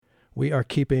we are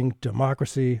keeping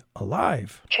democracy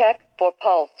alive. Check for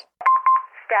pulse.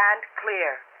 Stand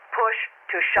clear. Push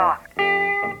to shock.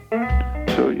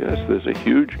 So yes, there's a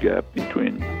huge gap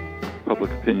between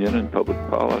public opinion and public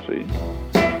policy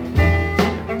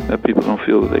that people don't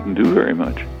feel that they can do very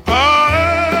much.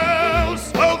 Oh,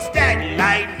 smokestack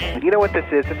lightning. You know what this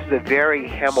is? This is a very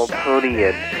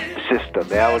Hamiltonian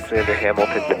system. Alexander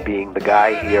Hamilton being the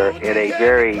guy here in a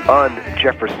very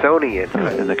un-Jeffersonian.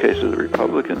 In the case of the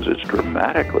Republicans, it's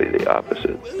dramatically the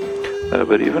opposite.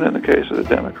 But even in the case of the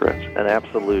Democrats. An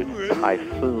absolute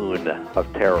typhoon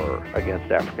of terror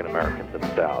against African Americans in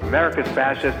the South. America's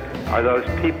fascists are those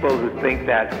people who think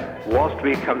that Wall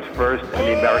Street comes first and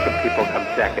the American people come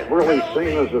second. Really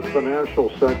seen as a financial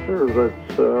sector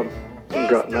that's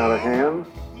gotten out of hand.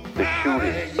 The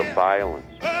shootings, the violence,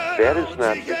 that is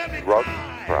not the drug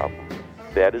problem.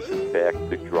 That is, in fact,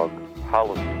 the drug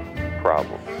policy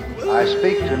problem. I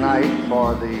speak tonight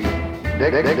for the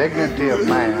dignity of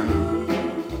man.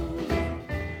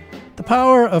 The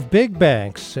power of big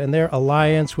banks and their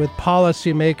alliance with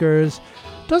policymakers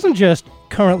doesn't just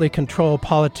currently control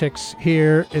politics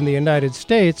here in the United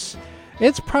States.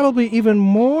 It's probably even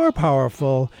more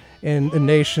powerful in the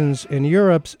nations in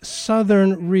Europe's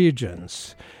southern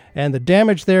regions. And the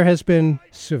damage there has been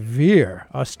severe.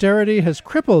 Austerity has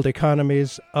crippled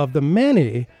economies of the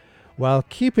many while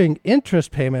keeping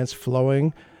interest payments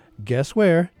flowing, guess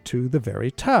where? To the very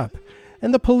top.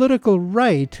 And the political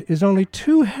right is only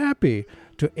too happy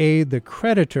to aid the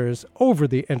creditors over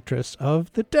the interests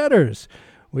of the debtors.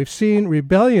 We've seen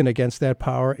rebellion against that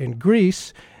power in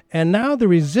Greece, and now the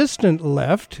resistant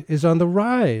left is on the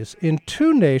rise in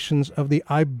two nations of the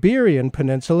Iberian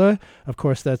Peninsula. Of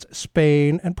course, that's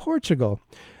Spain and Portugal.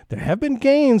 There have been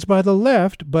gains by the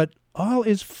left, but all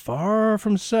is far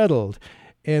from settled.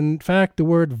 In fact, the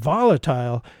word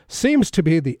volatile seems to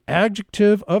be the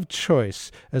adjective of choice,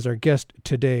 as our guest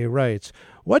today writes.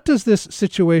 What does this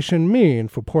situation mean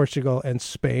for Portugal and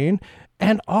Spain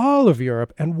and all of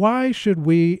Europe, and why should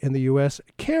we in the U.S.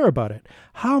 care about it?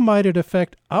 How might it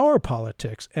affect our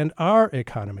politics and our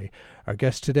economy? Our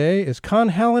guest today is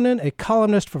Con Hallinan, a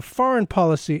columnist for Foreign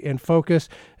Policy in Focus,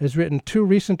 has written 2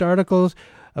 recent articles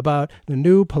about the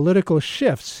new political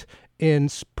shifts in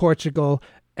Portugal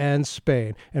and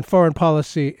Spain. And Foreign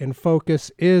Policy in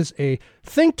Focus is a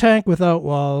think tank without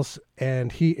walls,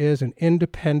 and he is an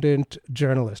independent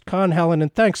journalist. Con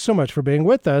Hallinan, thanks so much for being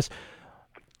with us.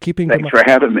 Thanks for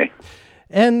having me.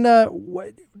 And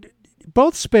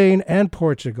both Spain and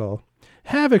Portugal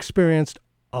have experienced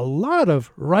a lot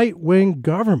of right-wing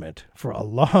government for a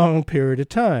long period of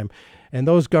time. And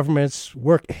those governments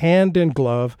work hand in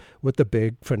glove with the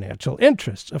big financial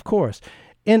interests, of course.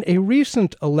 In a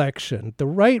recent election, the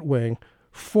right-wing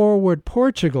Forward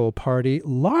Portugal party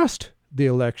lost the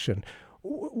election.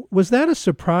 Was that a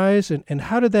surprise, and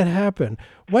how did that happen?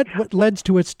 What led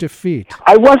to its defeat?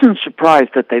 I wasn't surprised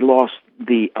that they lost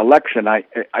the election. I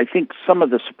think some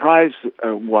of the surprise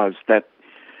was that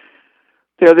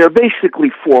there are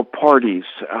basically 4 parties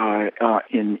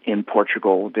in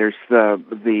Portugal. There's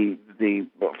the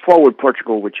Forward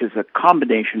Portugal, which is a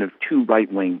combination of 2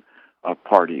 right-wing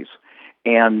parties.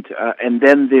 And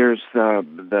then there's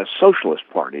the Socialist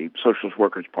Party, Socialist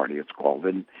Workers' Party, it's called,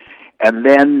 and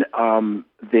then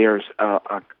there's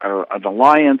an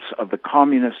alliance of the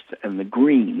Communists and the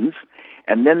Greens,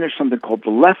 and then there's something called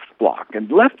the Left Bloc. And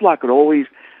the Left Bloc had always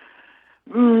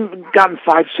gotten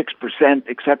 5-6%,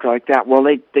 etc., like that. Well,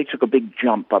 they took a big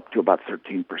jump up to about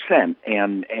 13%,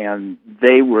 and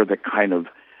they were the kind of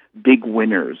big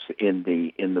winners in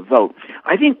the vote.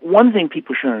 I think one thing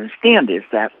people should understand is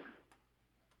that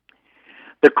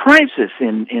the crisis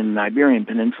in the Iberian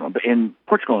Peninsula, in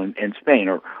Portugal and Spain,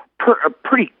 are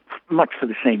pretty much for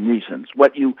the same reasons.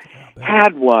 What you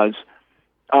had was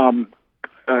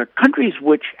countries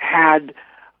which had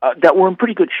that were in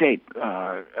pretty good shape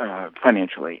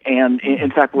financially, and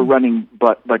in fact were running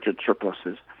budget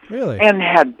surpluses. Really? And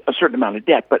had a certain amount of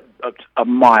debt, but a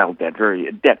mild debt,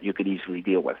 debt you could easily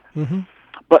deal with. Mm-hmm.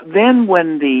 But then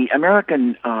when the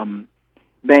American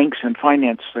banks and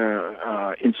finance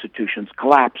institutions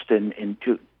collapsed in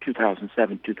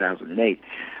 2007, 2008,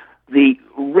 the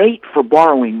rate for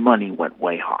borrowing money went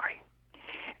way high.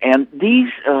 And these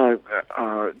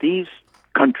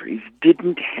countries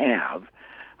didn't have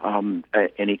an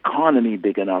economy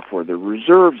big enough or the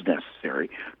reserves necessary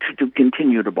to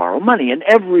continue to borrow money. And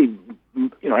every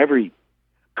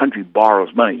country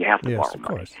borrows money. You have to borrow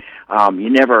money. You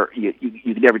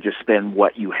never just spend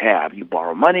what you have. You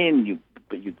borrow money and you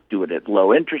do it at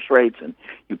low interest rates, and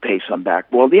you pay some back.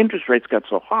 Well, the interest rates got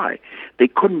so high, they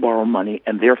couldn't borrow money,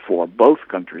 and therefore both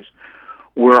countries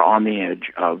were on the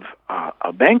edge of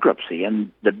a bankruptcy.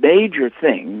 And the major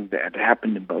thing that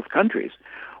happened in both countries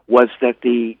was that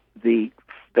the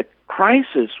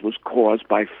crisis was caused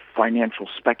by financial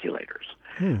speculators.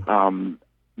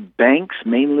 Banks,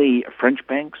 mainly French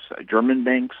banks, German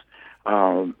banks,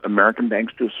 American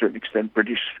banks to a certain extent,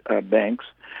 British banks,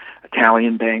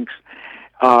 Italian banks,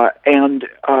 and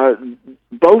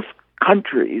both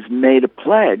countries made a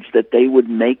pledge that they would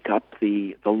make up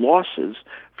the losses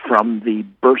from the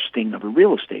bursting of a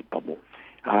real estate bubble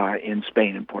in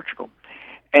Spain and Portugal.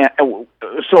 And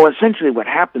so essentially what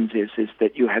happens is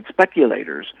that you had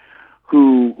speculators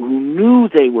who knew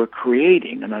they were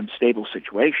creating an unstable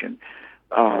situation.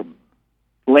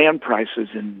 Land prices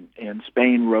in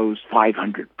Spain rose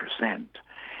 500%.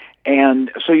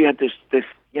 And so you had this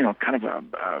kind of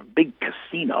a big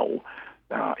casino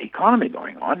economy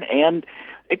going on, and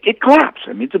it collapsed.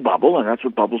 I mean, it's a bubble, and that's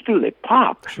what bubbles do. They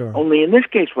pop. Sure. Only in this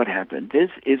case what happened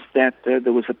is that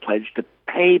there was a pledge to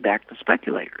pay back the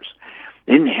speculators.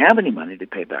 They didn't have any money to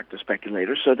pay back the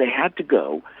speculators, so they had to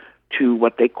go to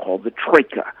what they call the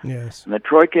Troika. Yes. And the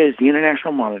Troika is the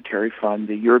International Monetary Fund,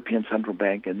 the European Central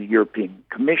Bank, and the European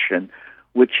Commission,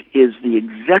 which is the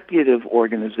executive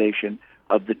organization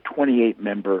of the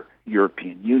 28-member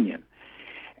European Union.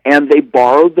 And they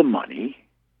borrowed the money,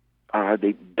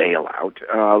 the bailout,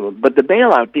 but the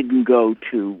bailout didn't go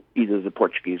to either the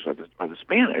Portuguese or the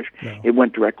Spanish. No. It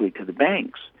went directly to the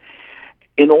banks.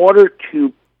 In order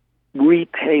to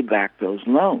repay back those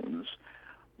loans,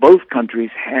 both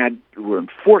countries were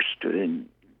enforced to, and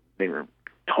they were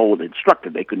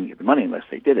instructed they couldn't get the money unless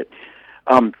they did it.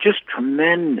 Just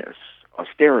tremendous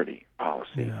austerity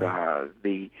policies. Yeah.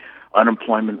 The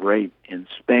unemployment rate in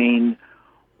Spain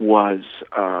was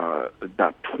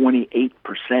about 28%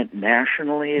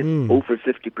 nationally, over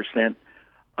 50%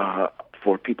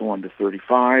 for people under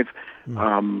 35,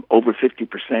 over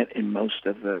 50% in most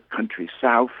of the countries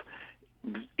south.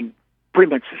 Pretty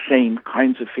much the same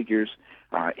kinds of figures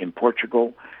in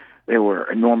Portugal. There were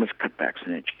enormous cutbacks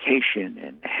in education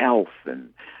and health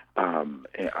and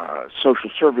social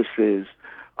services,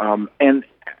 and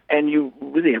you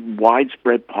really have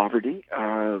widespread poverty,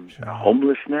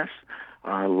 homelessness.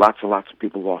 Lots of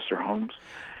people lost their homes.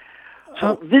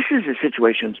 So this is a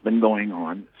situation that's been going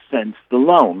on since the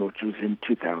loan, which was in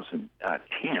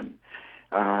 2010.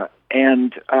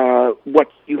 And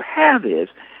what you have is,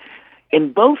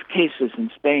 in both cases in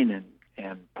Spain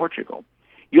and Portugal,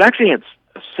 you actually had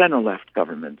center-left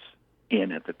governments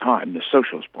in at the time, the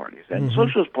socialist parties. And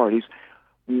socialist parties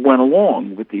went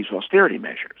along with these austerity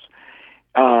measures.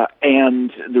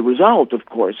 And the result, of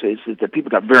course, is that people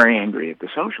got very angry at the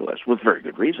socialists, with very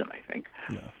good reason, I think.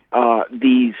 Yeah.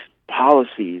 These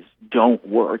policies don't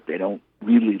work. They don't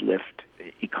really lift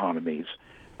economies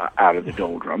out of the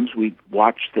doldrums. We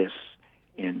watched this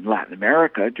in Latin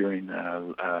America during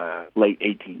the late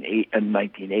 1980s and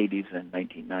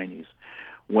 1990s,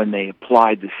 when they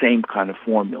applied the same kind of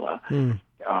formula to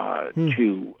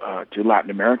Latin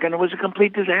America, and it was a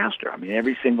complete disaster. I mean,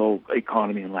 every single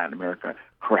economy in Latin America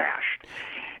crashed,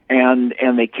 and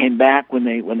they came back when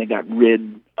they got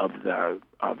rid of the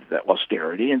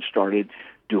austerity and started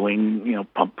doing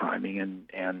pump priming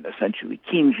and essentially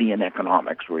Keynesian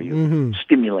economics, where you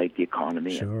stimulate the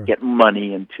economy and get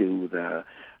money into the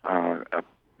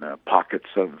pockets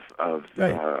of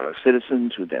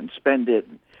citizens who then spend it.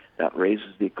 That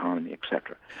raises the economy,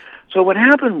 etc. So what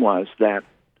happened was that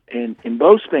in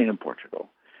both Spain and Portugal,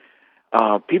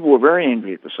 people were very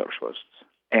angry at the socialists,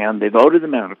 and they voted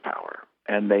them out of power,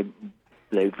 and they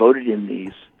voted in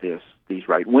these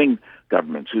right-wing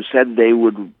governments who said they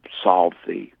would solve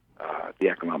the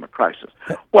economic crisis.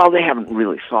 Well, they haven't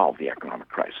really solved the economic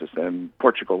crisis, and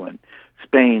Portugal and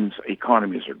Spain's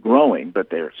economies are growing, but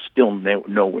they're still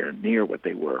nowhere near what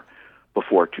they were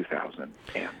before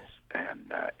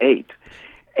 2008.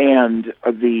 And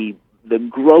the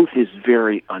growth is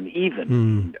very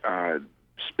uneven.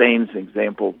 Spain's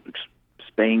example,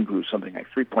 Spain grew something like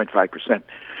 3.5%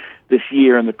 this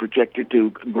year, and they're projected to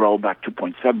grow about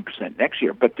 2.7% next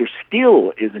year. But there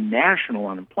still is a national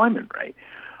unemployment rate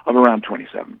of around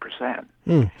 27%,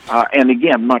 and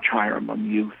again, much higher among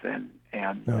youth and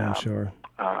in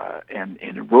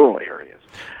rural areas.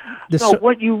 So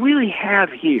what you really have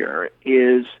here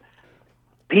is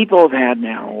people have had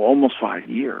now almost 5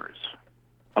 years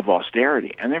of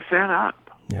austerity, and they're fed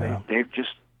up. Yeah. They've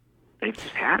just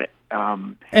had it.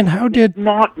 And how did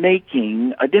not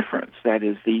making a difference? That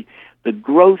is, the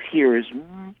growth here is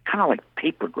kind of like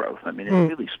paper growth. I mean, it's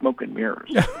really smoke and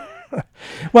mirrors.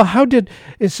 Well, how did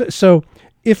so?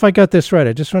 if I got this right,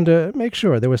 I just wanted to make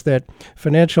sure, there was that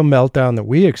financial meltdown that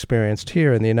we experienced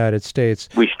here in the United States.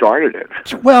 We started it.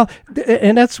 Well,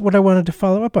 and that's what I wanted to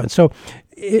follow up on. So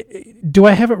do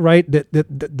I have it right that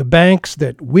the banks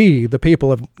that we, the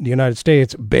people of the United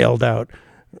States, bailed out,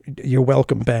 you're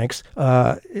welcome banks,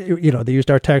 they used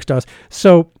our tax dollars.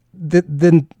 So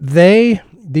then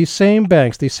these same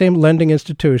banks, these same lending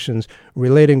institutions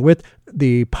relating with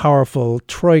the powerful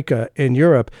Troika in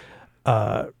Europe,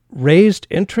 raised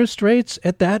interest rates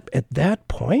at that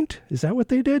point? Is that what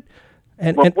they did?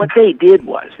 And what they did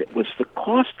was, it was the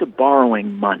cost of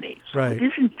borrowing money. So right. It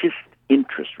isn't just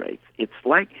interest rates. It's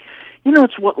like,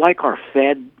 it's what like our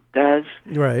Fed does.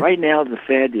 Right. Right now, the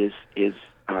Fed is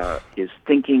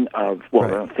thinking of, well,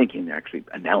 right. they're not thinking, they're actually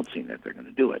announcing that they're going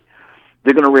to do it.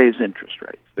 They're going to raise interest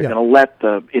rates. They're Yeah. going to let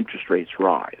the interest rates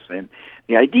rise. And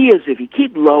the idea is if you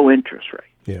keep low interest rates,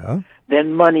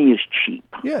 then money is cheap.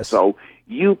 Yes. So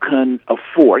you can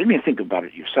afford, think about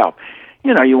it yourself.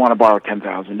 You want to borrow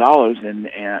 $10,000 and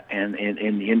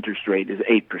the interest rate is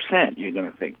 8%. You're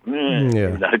going to think,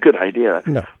 it's not a good idea.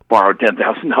 No. Borrow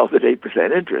 $10,000 at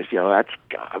 8% interest. That's,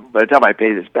 by the time I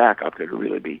pay this back, I'm going to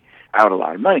really be out a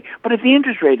lot of money. But if the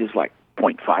interest rate is like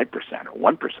 0.5%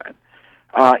 or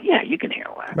 1%, you can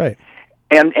handle that. Right.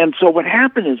 And so what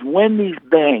happened is when these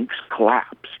banks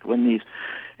collapsed, and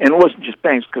it wasn't just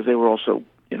banks because they were also,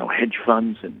 hedge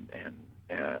funds and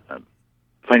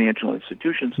financial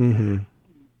institutions. Mm-hmm.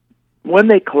 When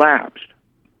they collapsed,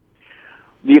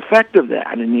 the effect of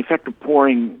that and the effect of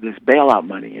pouring this bailout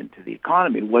money into the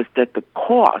economy was that the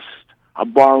cost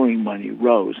of borrowing money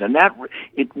rose, and that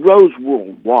it rose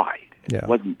worldwide. Yeah. It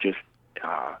wasn't just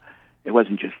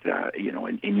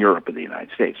in Europe or the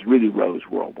United States. It really rose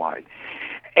worldwide,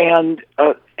 and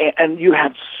you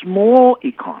have small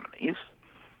economies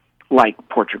like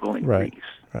Portugal and right. Greece.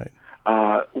 Right.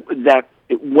 That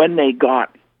when they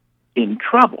got in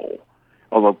trouble,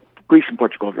 although Greece and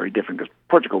Portugal are very different because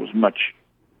Portugal was a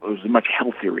much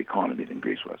healthier economy than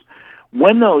Greece was.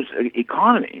 When those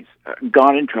economies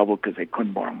got in trouble because they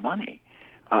couldn't borrow money,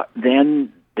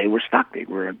 then they were stuck. They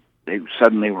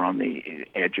suddenly were on the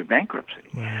edge of bankruptcy.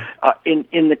 Wow.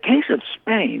 In the case of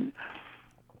Spain,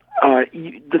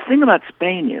 the thing about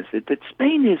Spain is that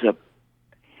Spain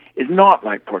is not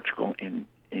like Portugal and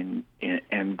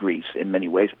Greece in many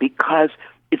ways because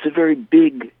it's a very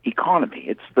big economy.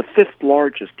 It's the fifth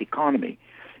largest economy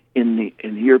in the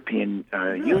European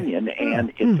Union,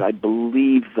 and it's, I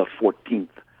believe, the 14th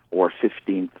or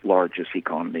 15th largest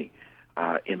economy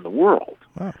in the world.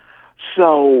 Wow.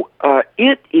 So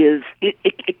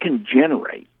it can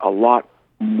generate a lot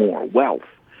more wealth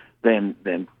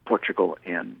than Portugal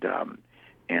and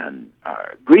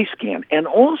Greece can, and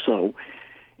also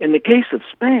in the case of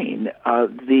Spain,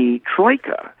 the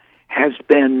Troika has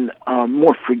been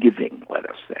more forgiving, let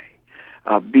us say,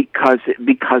 because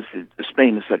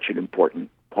Spain is such an important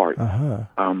part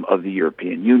of the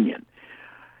European Union.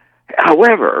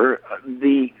 However,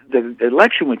 the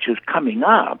election which is coming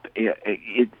up,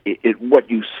 what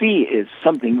you see is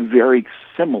something very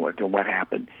similar to what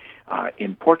happened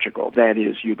in Portugal. That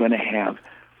is, you're going to have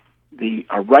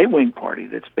a right-wing party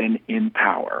that's been in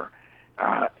power,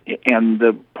 and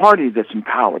the party that's in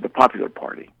power, the Popular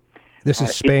Party. This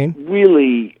is Spain?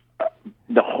 Really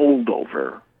the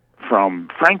holdover from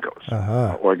Franco's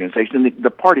organization.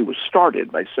 The party was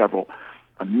started by several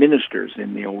ministers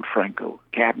in the old Franco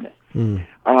cabinet.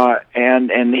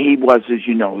 And he was, as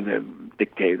you know, the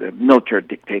military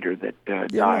dictator that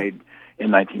died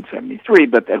in 1973,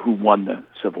 but who won the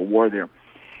Civil War there.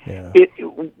 Yeah.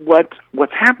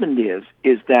 What's happened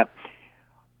is that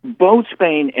both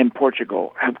Spain and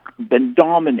Portugal have been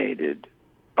dominated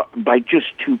by just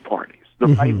two parties, the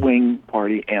right-wing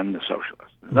party and the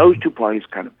socialists. Those two parties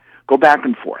kind of go back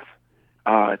and forth,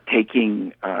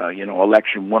 taking,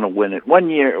 election, one will win it 1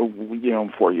 year,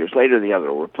 4 years later, the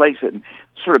other will replace it, and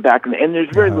sort of back, and there's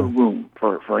very little room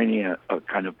for any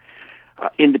kind of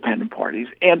independent parties.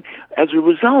 And as a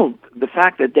result, the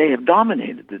fact that they have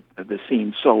dominated the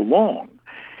scene so long,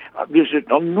 there's an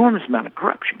enormous amount of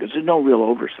corruption because there's no real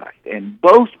oversight. And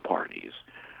both parties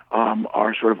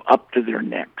are sort of up to their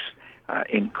necks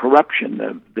in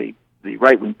corruption. The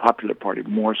right-wing Popular Party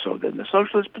more so than the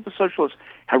socialists, but the socialists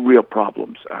have real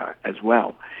problems as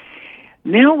well.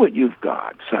 Now what you've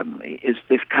got suddenly is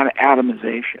this kind of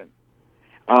atomization.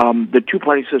 The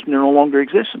two-party system no longer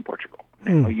exists in Portugal.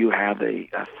 Now you have a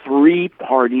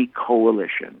three-party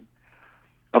coalition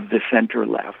of the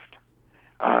center-left,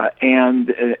 and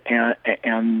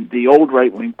the old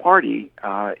right-wing party,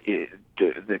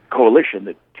 the coalition,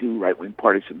 the two right-wing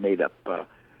parties have made up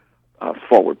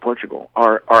forward Portugal,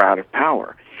 are out of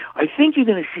power. I think you're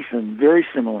going to see something very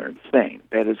similar in Spain.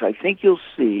 That is, I think you'll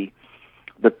see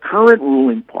the current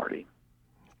ruling party,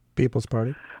 People's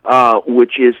Party,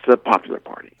 which is the Popular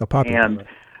Party,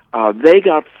 they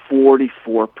got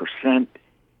 44%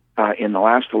 in the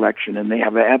last election, and they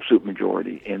have an absolute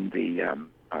majority in the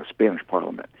Spanish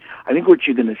Parliament. I think what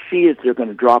you're going to see is they're going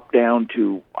to drop down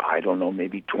to, I don't know,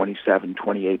 maybe 27,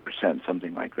 28%,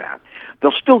 something like that.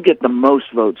 They'll still get the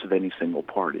most votes of any single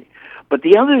party. But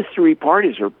the other three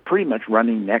parties are pretty much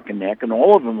running neck and neck, and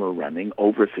all of them are running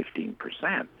over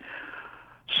 15%.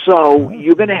 So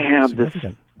you're going to have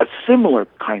a similar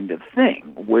kind of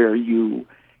thing where you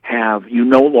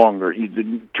no longer,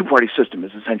 the two-party system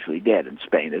is essentially dead in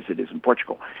Spain as it is in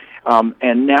Portugal.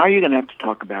 And now you're going to have to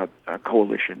talk about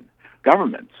coalition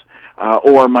governments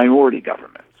or minority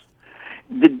governments.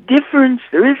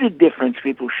 There is a difference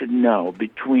people should know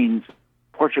between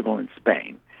Portugal and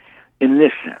Spain in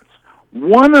this sense.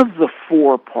 One of the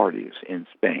four parties in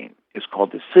Spain is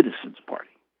called the Citizens' Party.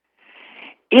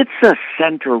 It's a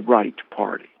center-right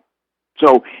party.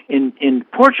 So in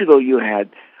Portugal, you had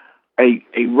a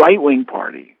right-wing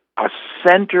party, a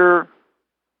center-left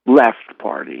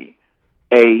party,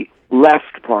 a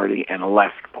left party, and a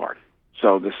left party.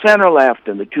 So the center-left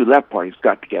and the two left parties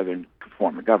got together and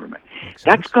form a government.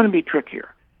 That's going to be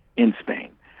trickier in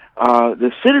Spain.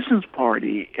 The Citizens'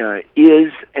 Party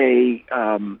is a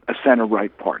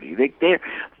center-right party.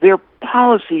 Their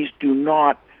policies do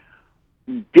not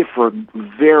differ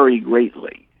very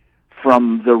greatly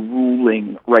from the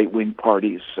ruling right-wing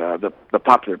parties, the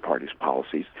Popular Party's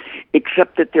policies,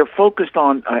 except that they're focused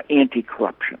on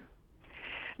anti-corruption.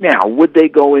 Now, would they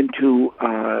go into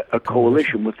a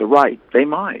coalition with the right? They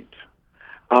might.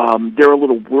 They're a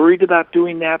little worried about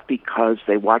doing that because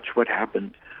they watched what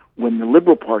happened when the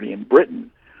Liberal Party in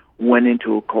Britain went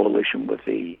into a coalition with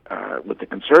the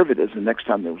Conservatives. The next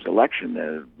time there was an election,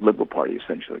 the Liberal Party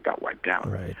essentially got wiped out.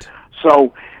 Right.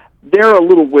 So they're a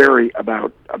little wary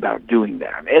about doing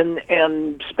that.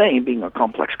 And Spain, being a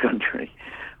complex country,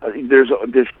 there's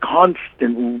this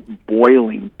constant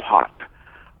boiling pot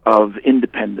of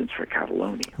independence for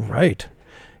Catalonia. Right.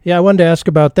 Yeah, I wanted to ask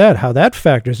about that, how that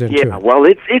factors into it. Yeah, well,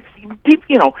 it's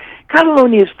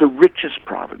Catalonia is the richest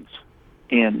province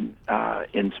in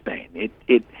Spain.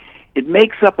 It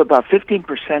makes up about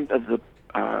 15% of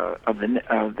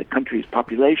the country's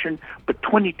population, but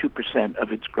 22%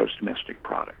 of its gross domestic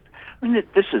product. I mean,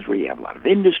 this is where you have a lot of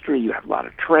industry, you have a lot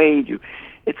of trade.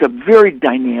 It's a very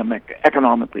dynamic,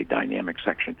 economically dynamic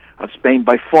section of Spain,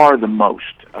 by far the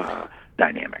most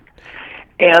dynamic.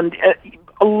 And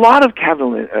a lot of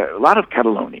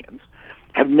Catalonians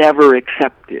have never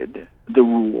accepted the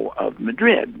rule of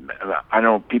Madrid. I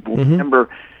know people remember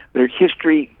their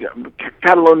history.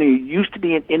 Catalonia used to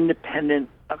be an independent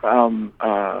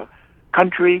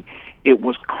country. It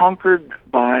was conquered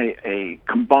by a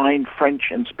combined French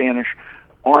and Spanish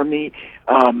army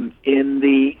in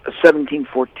the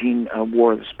 1714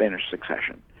 War of the Spanish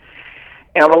Succession.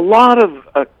 And a lot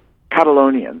of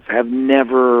Catalonians have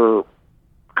never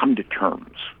come to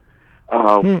terms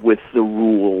with the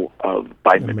rule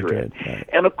by Madrid. Right.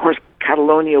 And of course,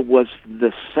 Catalonia was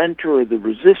the center of the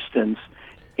resistance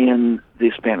in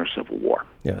the Spanish Civil War.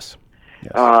 Yes.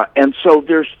 And so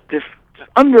there's this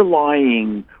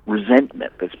underlying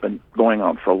resentment that's been going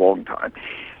on for a long time.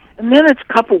 And then it's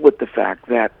coupled with the fact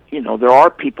that, there are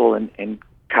people in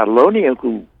Catalonia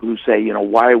who say,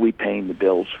 why are we paying the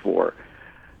bills for,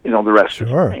 the rest of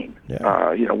Spain?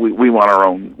 Yeah. We want our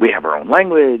own, we have our own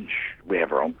language, we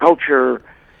have our own culture,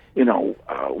 we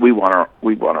want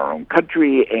our own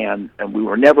country, and we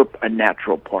were never a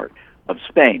natural part of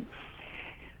Spain.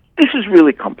 This is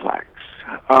really complex.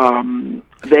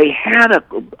 They had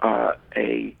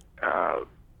an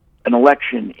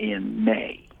election in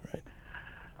May,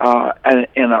 right.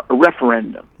 And a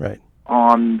referendum, right.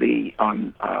 on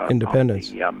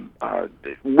independence,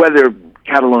 whether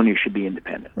Catalonia should be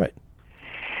independent, right.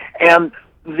 And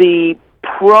the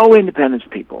pro-independence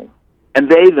people, and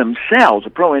they themselves, the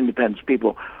pro-independence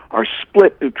people, are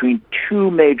split between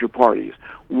two major parties.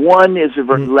 One is a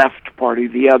very left party,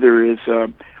 the other is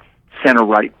a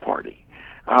center-right party.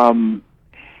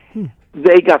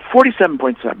 They got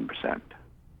 47.7%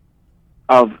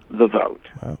 of the vote.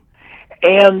 Wow.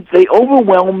 And they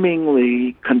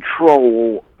overwhelmingly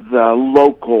control the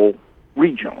local,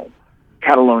 regional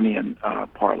Catalonian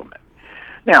parliament.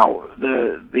 Now,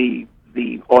 the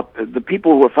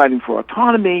people who are fighting for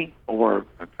autonomy or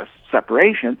a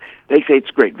separation, they say it's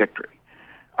a great victory.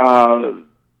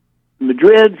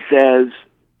 Madrid says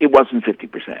it wasn't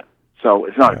 50%, so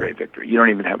it's not a great victory. You don't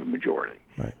even have a majority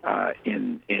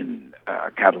in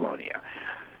Catalonia.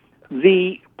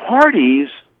 The parties,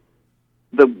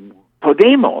 the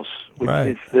Podemos, which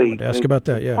is ask about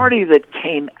that, yeah. party that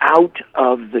came out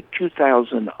of the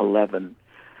 2011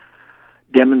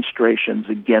 demonstrations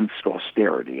against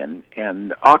austerity, and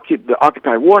the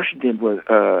Occupy Washington was,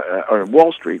 or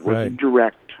Wall Street was a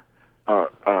direct,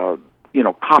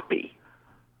 copy,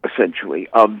 essentially,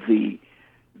 of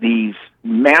these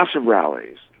massive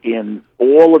rallies in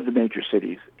all of the major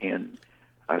cities in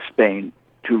Spain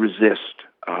to resist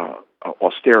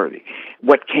austerity.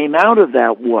 What came out of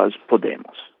that was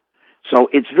Podemos. So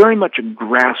it's very much a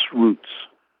grassroots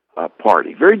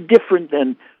party, very different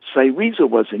than Syriza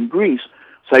was in Greece.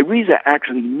 Syriza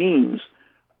actually means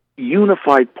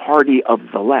Unified Party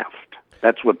of the Left.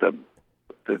 That's what the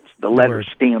letters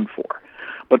stand for.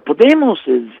 But Podemos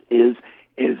is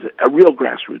a real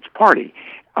grassroots party,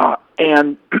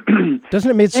 and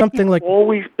doesn't it mean something like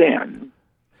always been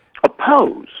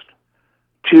opposed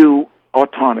to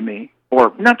autonomy,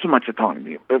 or not so much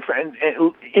autonomy, but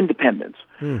independence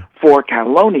for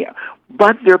Catalonia.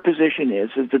 But their position is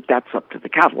that that's up to the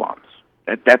Catalans.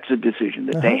 That's a decision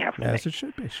that they have to make. Yes, it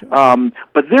should be, sure.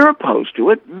 But they're opposed to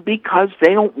it because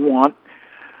they don't want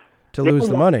to lose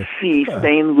the money. See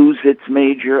Spain lose its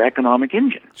major economic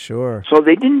engine. Sure. So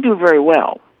they didn't do very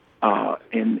well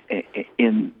in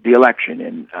the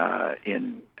election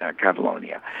in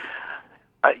Catalonia.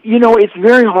 It's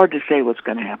very hard to say what's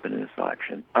going to happen in this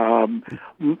election.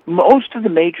 Most of the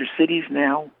major cities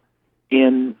now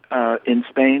in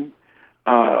Spain,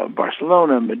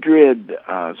 Barcelona, Madrid,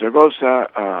 Zaragoza,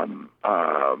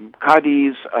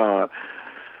 Cadiz, a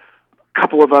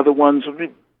couple of other ones,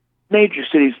 major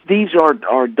cities. These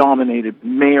are dominated.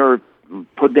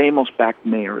 Podemos-backed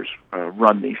mayors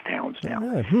run these towns now.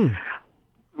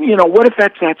 What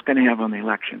effect that's going to have on the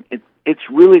election? It's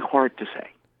really hard to say.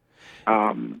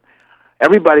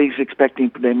 Everybody's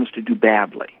expecting Podemos to do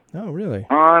badly. Oh, really?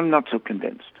 I'm not so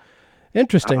convinced.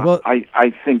 Interesting. Well,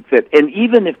 I think that, and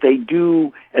even if they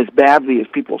do as badly as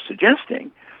people are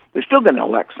suggesting, they're still going to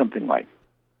elect something like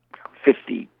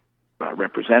 50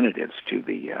 representatives to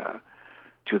the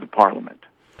parliament.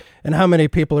 And how many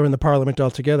people are in the parliament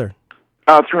altogether?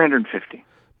 350.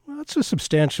 Well, that's a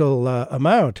substantial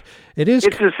amount. It is.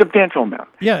 It's a substantial amount.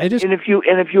 Yeah, it is. And if you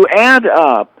add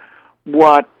up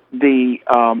what the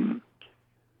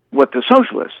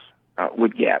socialists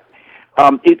would get,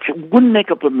 it wouldn't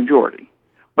make up a majority,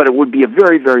 but it would be a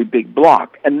very, very big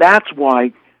bloc, and that's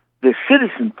why the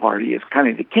Citizen Party is kind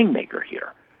of the kingmaker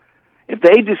here. If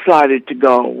they decided to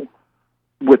go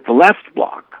with the left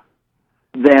bloc,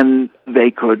 then they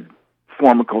could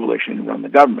form a coalition and run the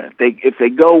government. If they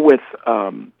go with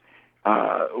the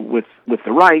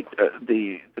right,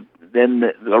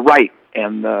 then the right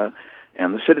and the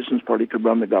Citizens Party could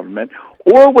run the government,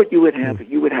 or what you would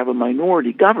have a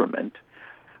minority government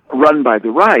run by the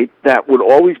right that would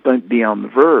always be on the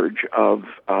verge of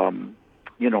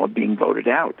being voted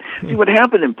out. See, what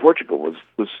happened in Portugal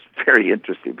was very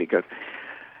interesting because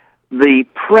the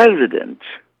president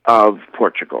of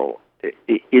Portugal,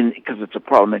 because it's a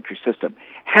parliamentary system,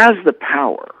 has the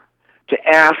power to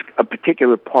ask a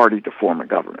particular party to form a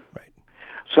government. Right.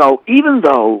 So even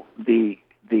though the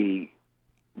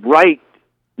right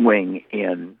wing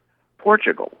in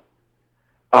Portugal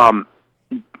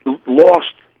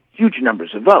lost huge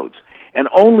numbers of votes and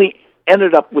only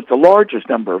ended up with the largest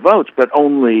number of votes, but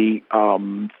only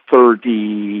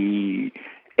 38%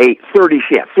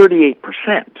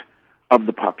 of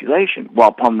the population, while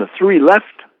upon the three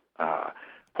left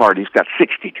parties got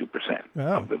 62%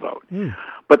 of the vote.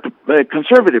 But the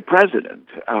conservative president,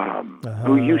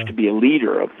 who used to be a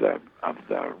leader of the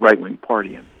right-wing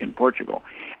party in Portugal,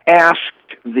 asked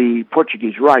the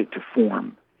Portuguese right to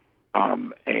form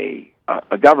a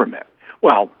government.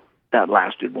 Well, that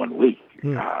lasted 1 week.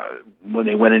 When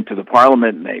they went into the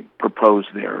parliament and they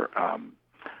proposed their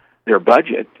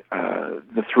budget,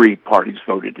 the three parties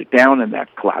voted it down, and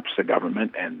that collapsed the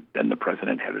government. And then the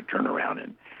president had to turn around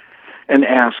and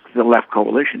ask the left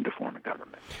coalition to form a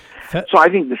government. So I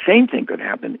think the same thing could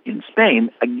happen in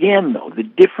Spain. Again, though, the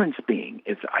difference being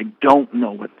is I don't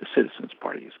know what the Citizens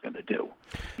Party is going to do.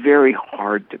 Very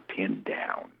hard to pin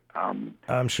down.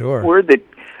 I'm sure. Word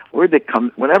that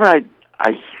comes whenever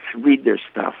I read their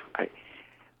stuff,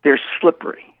 they're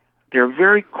slippery. They're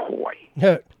very coy.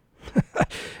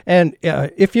 And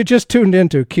if you just tuned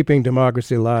into Keeping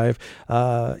Democracy Live,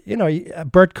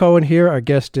 Bert Cohen here. Our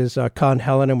guest is Con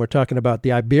Helen, and we're talking about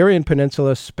the Iberian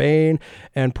Peninsula, Spain,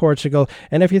 and Portugal.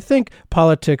 And if you think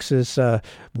politics is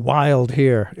wild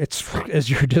here, it's as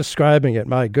you're describing it.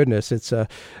 My goodness, it's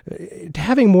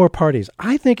having more parties,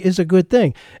 I think, is a good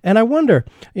thing. And I wonder,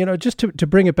 just to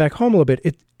bring it back home a little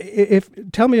bit,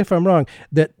 tell me if I'm wrong,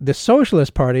 that the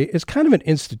Socialist Party is kind of an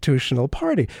institutional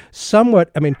party.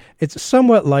 Somewhat, it's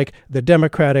somewhat like the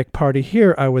Democratic Party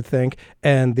here, I would think,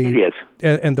 and the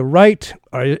right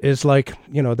is like,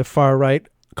 the far right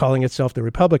calling itself the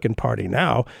Republican Party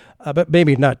now, but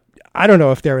maybe not. I don't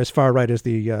know if they're as far right as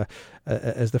the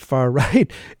far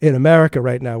right in America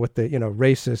right now with the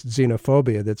racist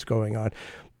xenophobia that's going on.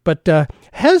 But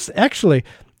has actually,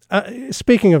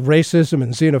 speaking of racism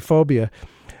and xenophobia,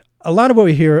 a lot of what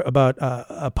we hear about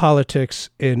politics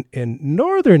in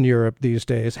Northern Europe these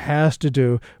days has to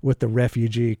do with the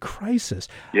refugee crisis.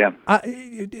 Yeah.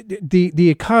 The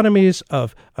economies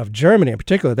of Germany in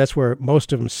particular, that's where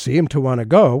most of them seem to want to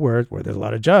go, where there's a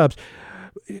lot of jobs.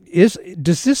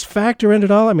 Does this factor in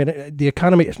at all? The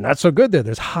economy is not so good there.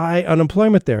 There's high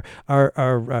unemployment there.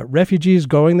 Are refugees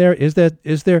going there? Is there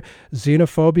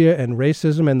xenophobia and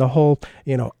racism and the whole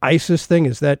ISIS thing?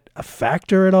 Is that a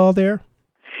factor at all there?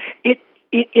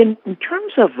 In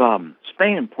terms of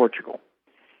Spain and Portugal,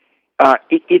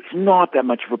 it's not that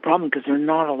much of a problem because there are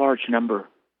not a large number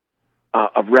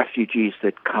of refugees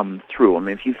that come through.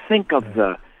 If you think of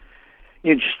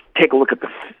just take a look at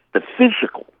the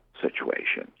physical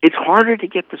situation. It's harder to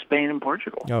get to Spain and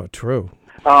Portugal. Oh, true.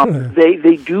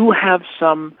 They do have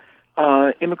some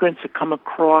immigrants that come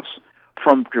across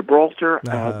from Gibraltar,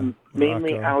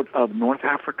 mainly out of North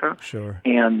Africa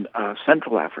and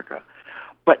Central Africa,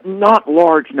 but not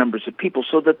large numbers of people,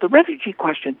 so that the refugee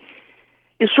question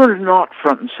is sort of not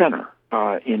front and center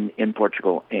in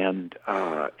Portugal and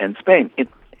Spain.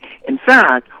 In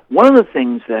fact, one of the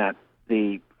things that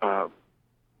the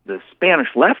Spanish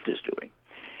left is doing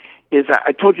is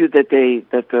I told you that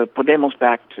the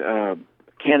Podemos-backed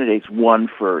candidates won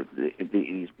for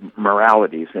these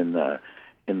moralities in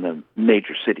the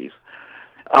major cities.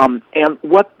 And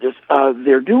what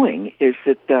they're doing is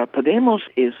that Podemos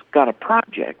is got a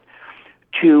project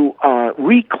to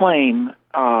reclaim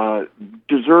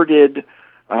deserted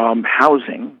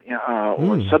housing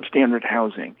or substandard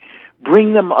housing,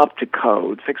 bring them up to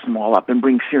code, fix them all up, and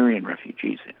bring Syrian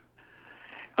refugees in.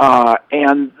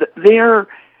 And they're,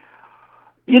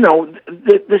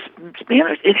 the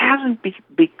Spanish, it hasn't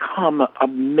become a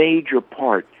major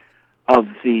part of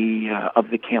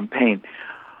the campaign.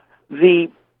 The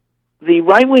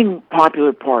right-wing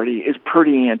Popular Party is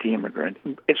pretty anti-immigrant,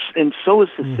 and so is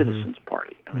the Citizens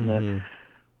Party. The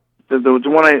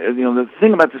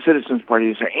thing about the Citizens Party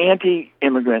is they're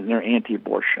anti-immigrant and they're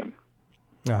anti-abortion,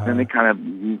 and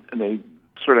they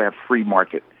sort of have free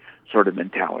market sort of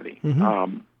mentality.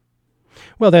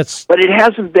 But it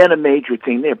hasn't been a major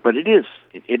thing there. But it is,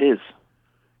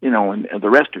 in the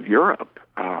rest of Europe,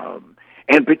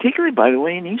 and particularly, by the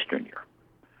way, in Eastern Europe.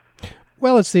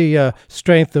 Well, it's the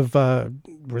strength of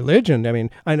religion.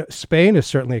 I know Spain is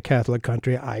certainly a Catholic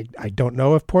country. I don't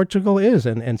know if Portugal is,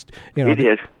 and it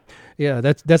is. Yeah,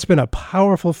 that's been a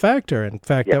powerful factor. In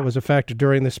fact, that was a factor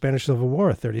during the Spanish Civil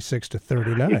War, 36 to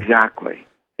 39.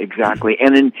 Exactly.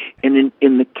 And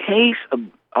in the case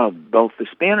of both the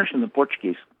Spanish and the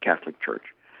Portuguese Catholic Church,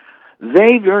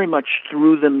 they very much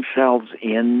threw themselves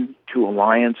into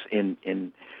alliance in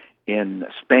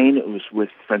Spain. It was with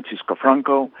Francisco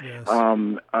Franco. Yes.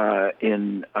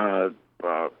 In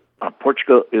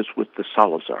Portugal, is with the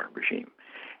Salazar regime.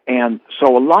 And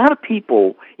so a lot of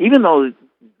people, even though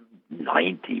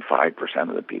 95%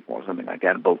 of the people or something like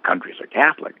that in both countries are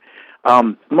Catholic,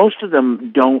 most of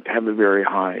them don't have a very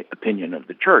high opinion of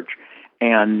the church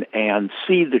and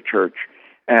see the church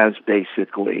as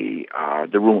basically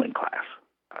the ruling class.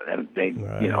 They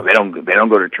don't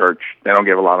go to church. They don't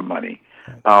give a lot of money,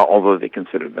 although they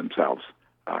consider themselves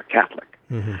Catholic.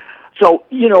 Mm-hmm. So,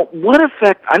 what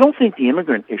effect? I don't think the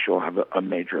immigrant issue will have a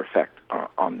major effect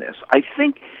on this. I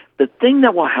think the thing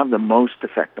that will have the most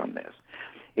effect on this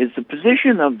is the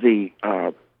position of the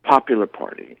Popular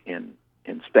Party in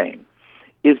Spain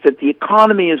is that the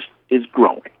economy is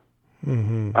growing.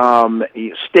 Mm-hmm.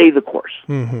 Stay the course.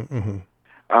 Mm-hmm, mm-hmm.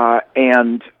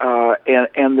 And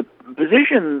the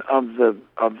position of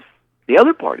the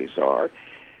other parties are,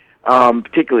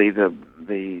 particularly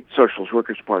the Socialist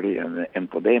Workers' Party and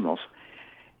Podemos,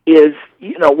 is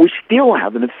we still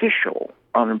have an official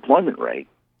unemployment rate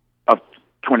of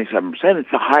 27%.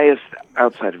 It's the highest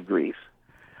outside of Greece.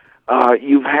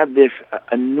 You've had this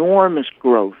enormous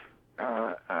growth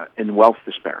wealth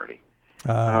disparity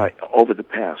over the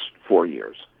past 4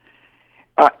 years.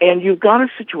 And you've got a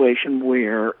situation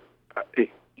where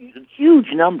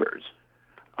huge numbers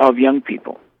of young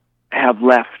people have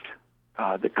left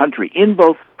the country in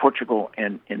both Portugal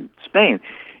and in Spain.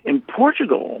 In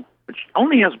Portugal, which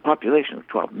only has a population of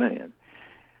 12 million,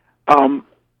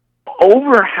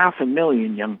 over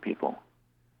 500,000 young people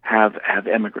have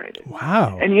emigrated.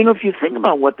 Wow. And, if you think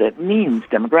about what that means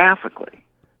demographically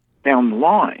down the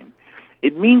line,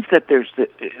 it means that there's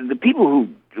the people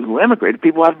who emigrated,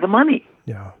 people have the money.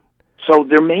 Yeah. So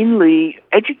they're mainly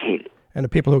educated. And the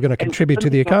people who are going to contribute to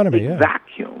the economy, yeah.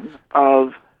 Vacuum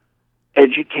of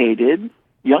educated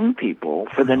young people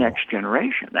for the next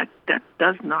generation. That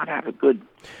does not have a good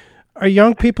are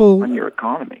young people on your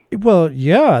economy. Well,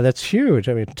 yeah, that's huge.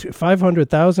 I mean,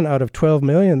 500,000 out of 12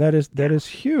 million, that is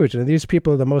huge. And these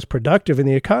people are the most productive in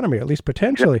the economy, at least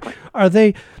potentially. Exactly. Are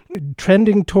they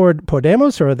trending toward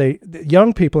Podemos, or are they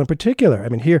young people in particular? I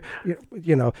mean, here,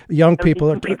 young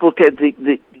people are...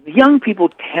 The young people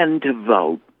tend to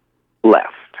vote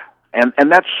left. And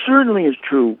that certainly is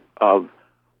true of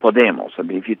Podemos. I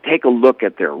mean, if you take a look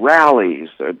at their rallies,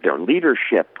 their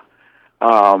leadership...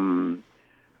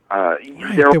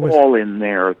 they're all in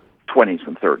their 20s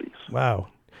and 30s. Wow.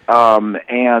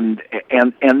 And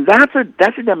that's a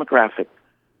demographic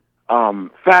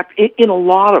fact in a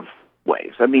lot of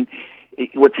ways. I mean,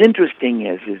 what's interesting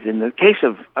is in the case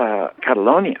of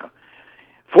Catalonia,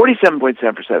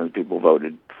 47.7% of people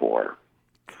voted for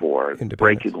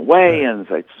breaking away, right.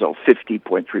 And so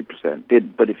 50.3%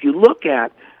 did. But if you look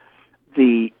at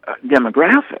the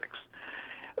demographics,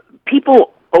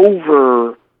 people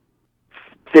over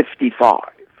 55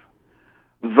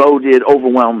 voted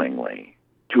overwhelmingly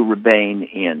to remain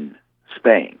in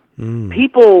Spain.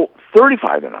 People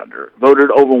 35 and under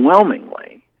voted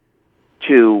overwhelmingly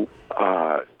to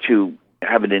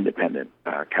have an independent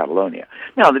Catalonia.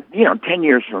 Now, 10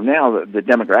 years from now, the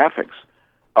demographics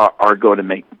are going to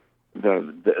make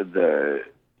the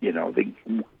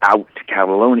out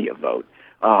Catalonia vote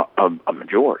a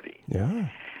majority. Yeah.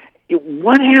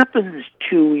 What happens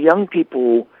to young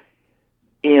people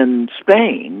in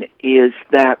Spain is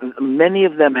that many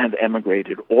of them have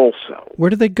emigrated also. Where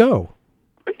do they go?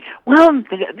 Well,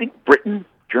 I think Britain,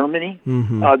 Germany,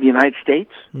 the United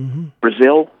States,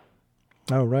 Brazil.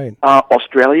 Oh, right.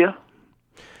 Australia.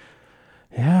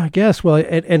 Yeah, I guess. Well,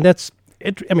 and that's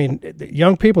it. I mean,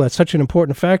 young people, that's such an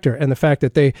important factor. And the fact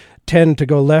that they tend to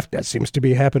go left, that seems to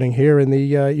be happening here in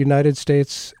the United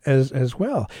States as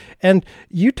well. And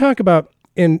you talk about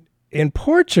in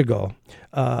Portugal,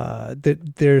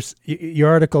 that there's your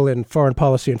article in Foreign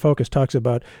Policy in Focus talks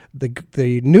about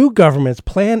the new government's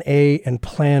Plan A and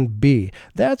Plan B.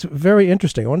 That's very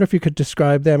interesting. I wonder if you could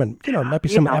describe them, and might be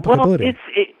some applicability. Well,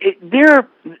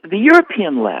 the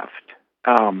European left,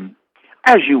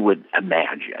 as you would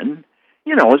imagine,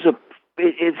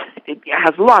 it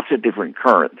has lots of different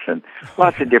currents and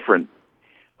lots of different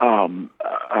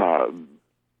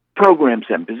programs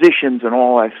and positions and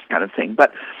all that kind of thing,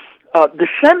 but. The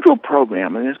central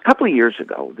program, and a couple of years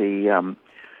ago, the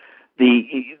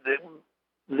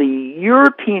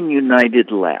European United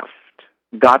Left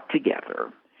got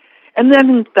together, and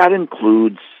then that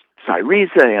includes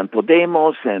Syriza and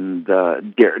Podemos and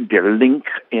Der Link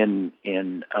in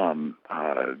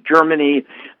Germany.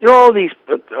 There are all these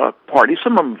parties.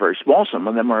 Some of them are very small. Some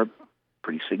of them are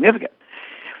pretty significant.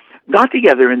 Got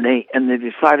together and they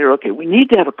decided, okay, we need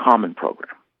to have a common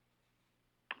program.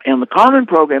 And the common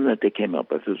program that they came up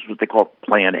with is what they call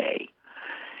Plan A.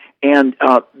 And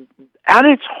at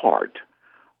its heart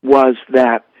was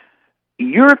that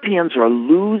Europeans are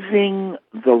losing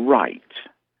the right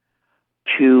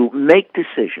to make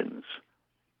decisions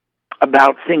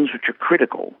about things which are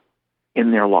critical in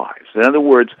their lives. In other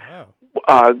words,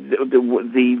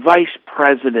 the vice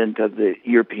president of the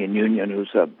European Union,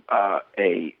 who's a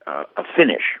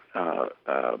Finnish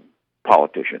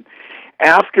politician,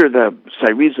 after the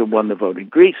Syriza won the vote in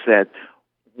Greece, said,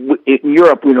 in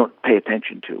Europe, we don't pay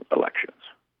attention to elections.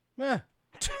 Yeah.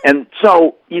 And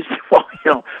so you say,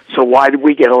 well, so why did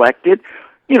we get elected?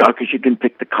 Because you can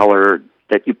pick the color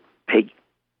that you pay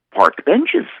park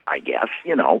benches, I guess,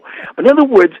 But in other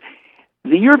words,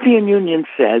 the European Union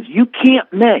says you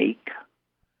can't make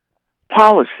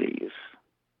policies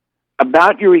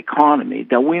about your economy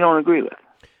that we don't agree with,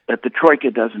 that the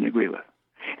Troika doesn't agree with.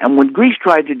 And when Greece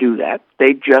tried to do that,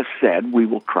 they just said, we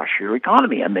will crush your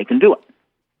economy, and they can do it.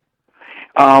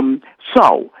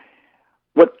 So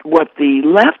what the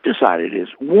left decided is,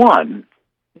 one,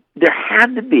 there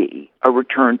had to be a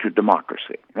return to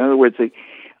democracy. In other words, the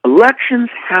elections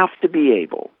have to be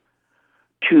able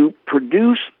to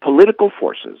produce political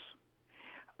forces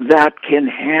that can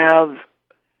have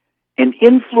an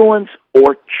influence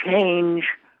or change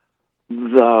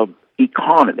the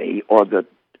economy or the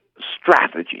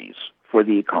strategies for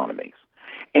the economies.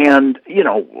 And,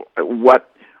 what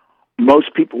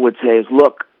most people would say is,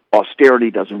 look,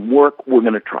 austerity doesn't work. We're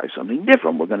going to try something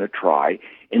different. We're going to try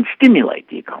and stimulate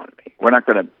the economy. We're not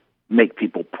going to make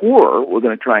people poorer. We're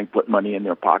going to try and put money in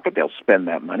their pocket. They'll spend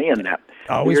that money, and that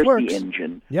always works. The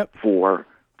engine for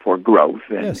growth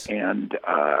and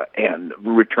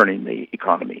returning the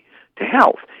economy to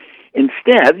health.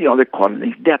 Instead, they're caught in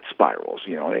these debt spirals.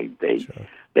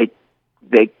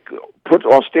 They put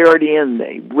austerity in.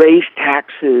 They raise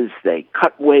taxes. They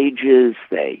cut wages.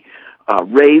 They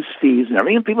raise fees and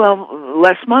everything. And people have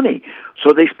less money,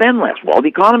 so they spend less. Well, the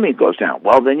economy goes down.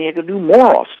 Well, then you have to do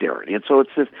more austerity, and so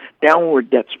it's this downward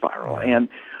debt spiral. And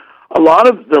a lot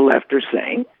of the left are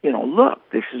saying, look,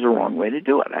 this is a wrong way to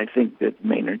do it. I think that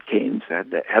Maynard Keynes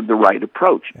had the right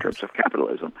approach in terms of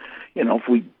capitalism. If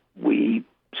we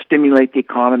stimulate the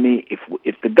economy,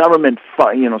 if the government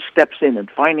steps in and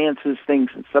finances things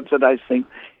and subsidizes things,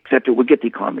 except it would get the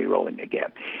economy rolling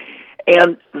again.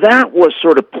 And that was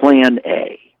sort of plan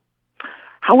A.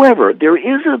 However, there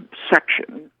is a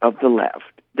section of the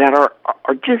left that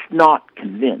are just not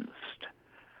convinced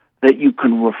that you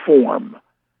can reform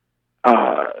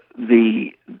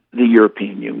the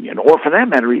European Union, or for that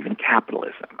matter, even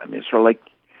capitalism. I mean, it's sort of like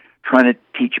trying to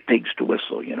teach pigs to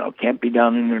whistle. Can't be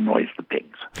done and annoys the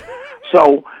pigs.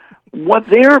 So what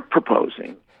they're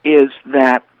proposing is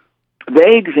that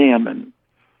they examine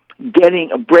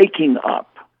breaking up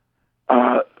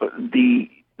the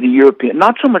European,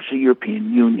 not so much the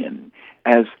European Union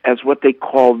as what they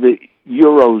call the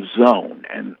Eurozone.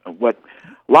 And what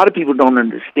a lot of people don't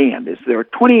understand is there are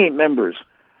 28 members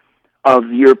of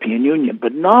the European Union,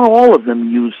 but not all of them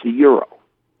use the euro.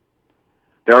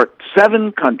 There are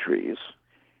 7 countries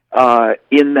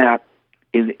in the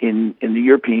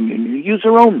European Union who use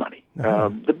their own money.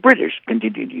 The British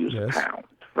continue to use the pound,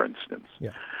 for instance.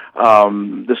 Yeah.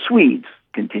 The Swedes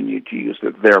continue to use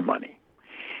their money.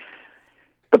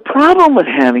 The problem with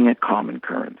having a common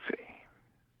currency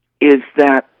is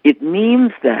that it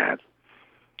means that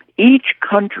each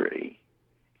country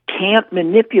can't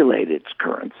manipulate its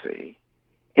currency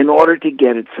in order to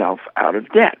get itself out of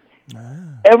debt.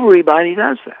 Everybody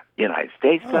does that. The United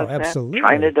States does absolutely. that.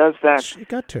 China does that. You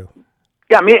got to.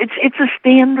 Yeah, I mean, it's a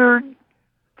standard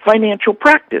financial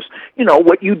practice.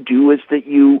 What you do is that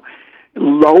you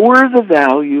lower the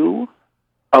value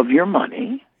of your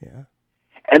money,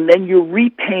 and then you're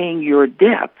repaying your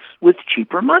debts with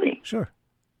cheaper money. Sure.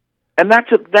 And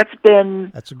that's a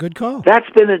good call. That's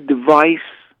been a device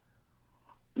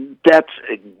that's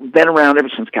been around ever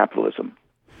since capitalism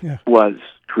was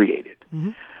created.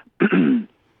 Mm-hmm.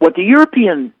 What the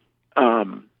European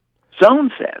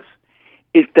zone says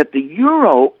is that the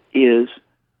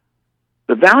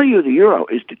value of the euro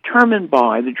is determined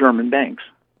by the German banks,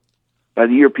 by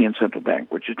the European Central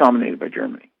Bank, which is dominated by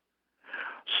Germany.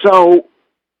 So,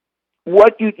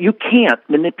 what you can't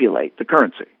manipulate the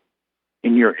currency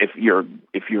if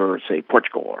you're say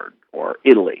Portugal or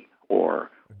Italy or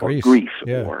Greece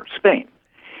or Spain,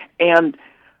 and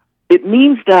it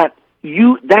means that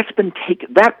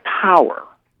that power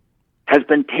has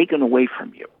been taken away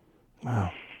from you.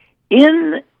 Wow.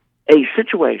 In a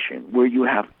situation where you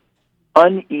have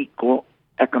unequal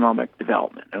economic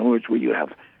development, in other words, where you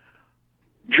have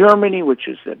Germany, which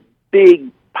is a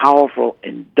big, powerful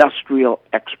industrial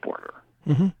exporter,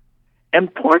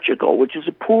 and Portugal, which is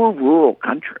a poor rural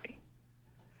country,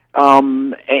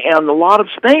 and a lot of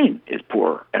Spain is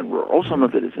poor and rural. Some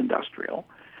of it is industrial.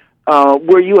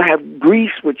 Where you have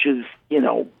Greece, which is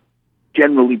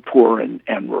generally poor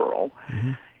and rural,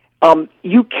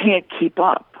 you can't keep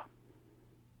up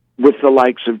with the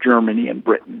likes of Germany and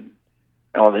Britain,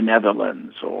 or the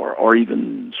Netherlands, or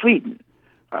even Sweden.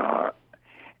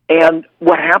 And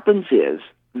what happens is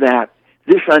that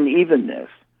this unevenness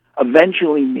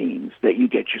eventually means that you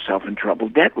get yourself in trouble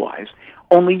debt-wise,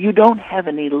 only you don't have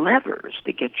any levers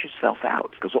to get yourself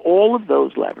out, because all of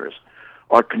those levers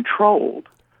are controlled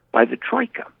by the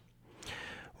Troika.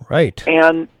 Right.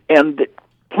 And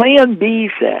Plan B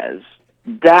says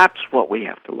that's what we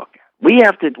have to look at. We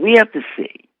have to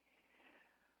see.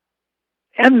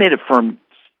 I haven't made a firm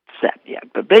set yet,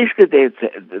 but basically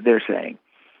they're saying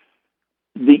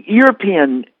the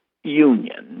European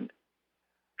Union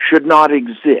should not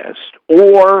exist,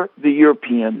 or the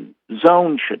European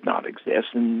zone should not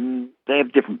exist, and they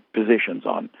have different positions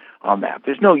on that.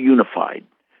 There's no unified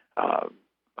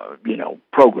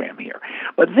program here.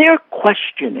 But they're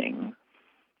questioning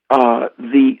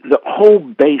the whole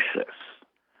basis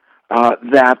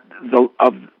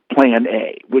of Plan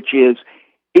A, which is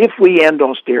if we end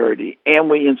austerity and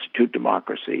we institute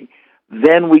democracy,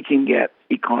 then we can get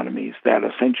economies that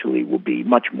essentially will be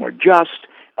much more just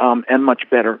and much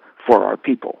better for our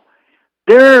people.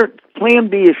 Their Plan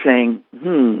B is saying,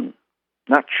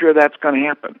 not sure that's going to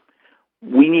happen.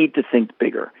 We need to think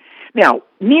bigger. Now,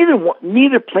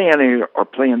 neither Plan A or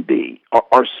Plan B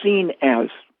are seen as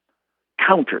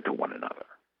counter to one another.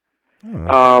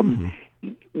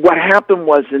 What happened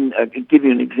was, I'll give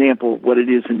you an example of what it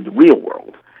is in the real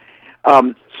world.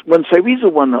 When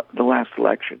Syriza won the last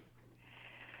election,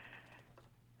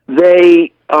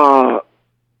 they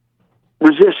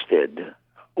resisted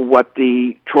what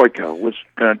the Troika was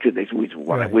going to do. They said,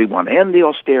 we want to end the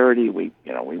austerity. We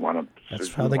want to.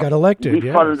 That's how they got elected.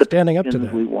 Standing up to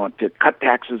that. We want to cut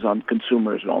taxes on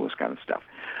consumers and all this kind of stuff.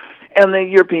 And the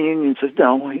European Union says,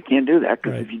 no, you can't do that,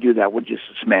 because if you do that, we'll just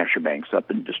smash your banks up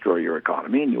and destroy your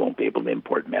economy, and you won't be able to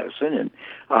import medicine,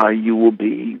 and you will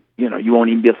be, you won't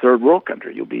even be a third world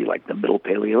country. You'll be like the Middle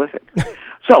Paleolithic.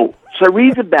 So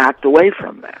Syriza backed away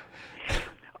from that.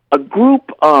 A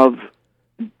group of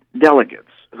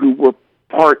delegates who were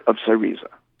part of Syriza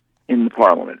in the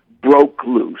parliament broke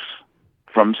loose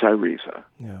from Syriza,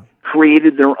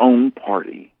 created their own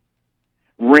party,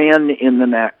 ran in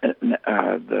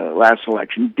the last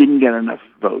election, didn't get enough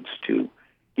votes to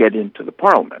get into the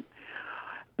parliament.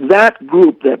 That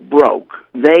group that broke,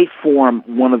 they form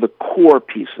one of the core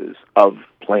pieces of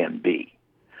Plan B.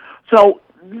 So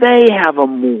they have a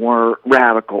more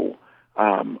radical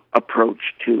approach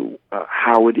to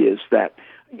how it is that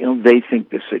they think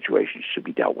this situation should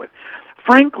be dealt with.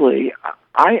 Frankly,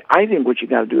 I think what you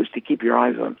got to do is to keep your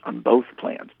eyes on both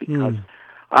plans, because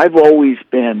I've always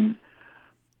been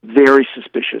very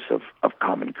suspicious of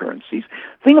common currencies.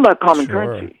 Thing about common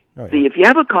currency, see, if you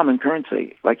have a common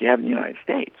currency like you have in the United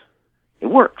States, it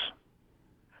works.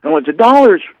 And when the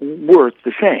dollar's worth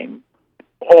the same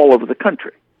all over the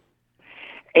country.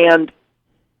 And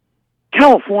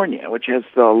California, which has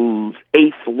the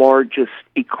 8th largest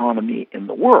economy in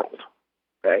the world,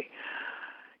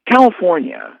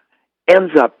 California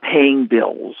ends up paying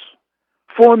bills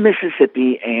for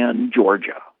Mississippi and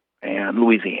Georgia and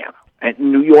Louisiana. And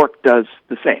New York does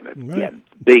the same. Again,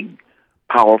 big,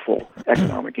 powerful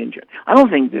economic engine. I don't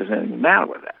think there's anything the matter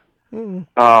with that.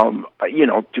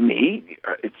 To me,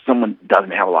 if someone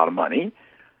doesn't have a lot of money,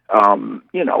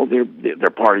 they're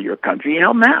part of your country, you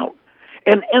help them out.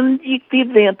 And the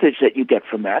advantage that you get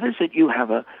from that is that you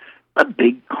have a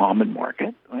big common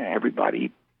market.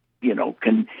 Everybody,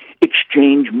 can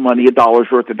exchange money. A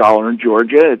dollar's worth a dollar in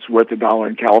Georgia. It's worth a dollar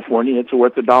in California. It's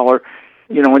worth a dollar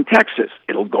in Texas.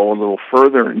 It'll go a little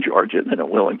further in Georgia than it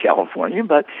will in California,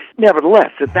 but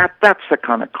nevertheless, that's the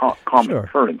kind of common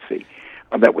currency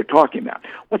that we're talking about.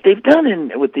 What they've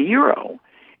done with the euro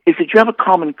is that you have a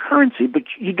common currency, but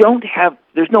you don't have,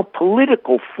 there's no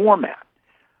political format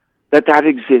that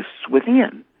exists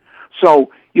within.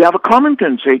 So you have a common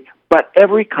currency, but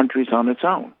every country's on its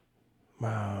own.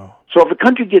 Wow. So if a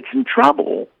country gets in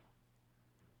trouble,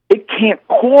 it can't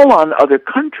call on other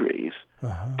countries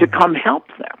to come help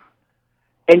them.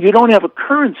 And you don't have a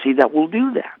currency that will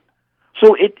do that.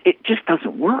 So it just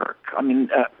doesn't work. I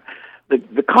mean,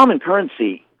 the common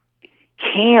currency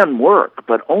can work,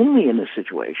 but only in a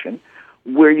situation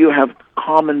where you have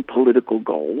common political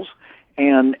goals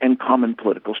and common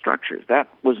political structures. That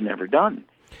was never done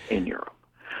in Europe.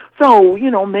 So,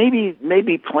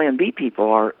 maybe Plan B people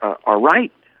are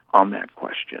right on that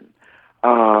question.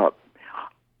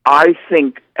 I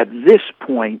think at this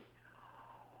point,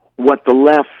 what the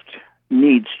left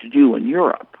needs to do in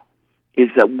Europe is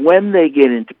that when they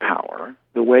get into power,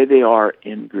 the way they are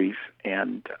in Greece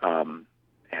and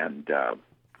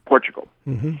Portugal,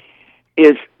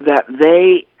 is that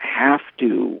they have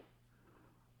to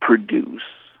produce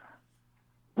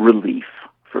relief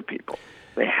for people.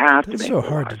 They have to make so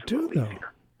hard to do, though.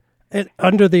 And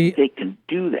they can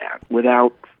do that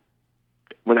without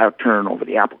turning over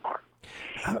the apple cart.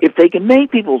 If they can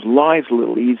make people's lives a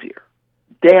little easier,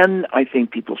 then I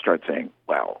think people start saying,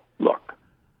 "Well, look,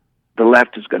 the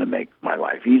left is going to make my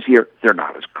life easier. They're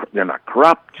not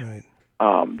corrupt. Right.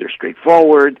 They're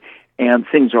straightforward, and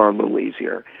things are a little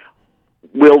easier.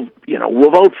 We'll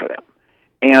vote for them."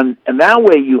 And that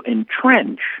way you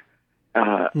entrench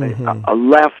a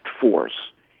left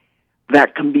force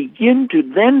that can begin to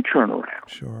then turn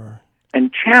around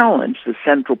and challenge the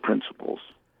central principles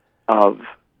of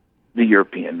the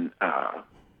European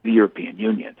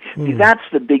Union. See, that's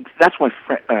why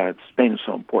Spain is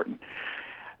so important.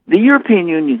 The European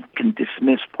Union can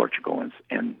dismiss Portugal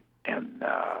and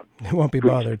It won't be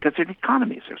bothered because their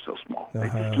economies are so small.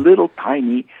 Uh-huh. It's little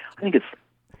tiny. I think it's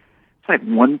like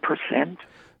 1%.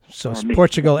 So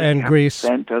Portugal and Greece,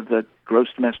 of the gross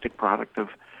domestic product of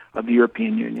the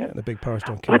European Union. Yeah, the big powers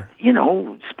don't care. But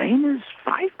Spain is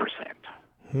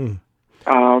 5%.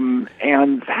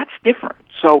 And that's different.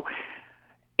 So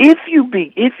if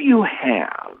you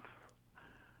have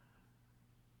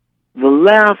the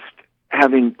left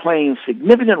playing a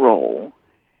significant role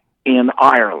in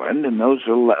Ireland, and those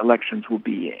elections will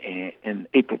be in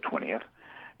April 20th,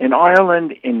 in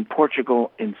Ireland, in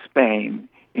Portugal, in Spain,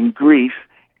 in Greece,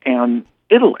 and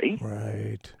Italy.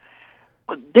 Right.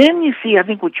 But then you see, I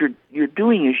think what you're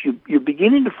doing is you're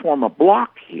beginning to form a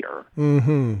bloc here,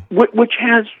 which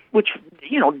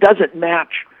doesn't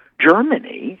match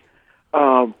Germany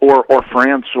or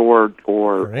France or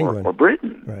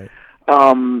Britain, right?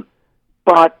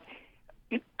 But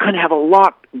it can have a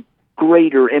lot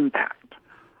greater impact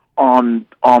on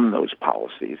those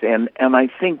policies, and I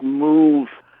think move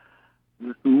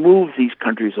these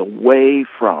countries away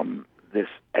from this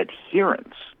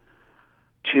adherence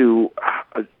to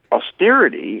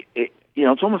austerity.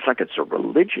 It's almost like it's a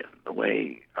religion, the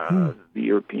way the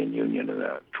European Union and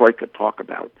the Troika talk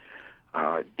about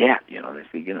debt. They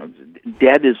say,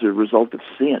 debt is a result of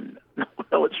sin.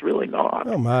 No, it's really not.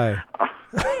 Oh my!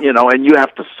 And you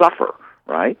have to suffer,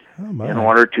 right? Oh my! In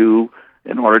order to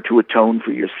atone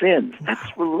for your sins.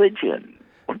 That's religion.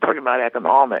 We're talking about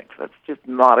economics. That's just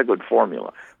not a good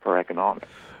formula for economics.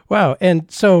 Wow. And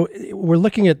so we're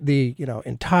looking at the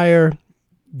entire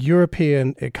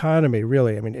European economy,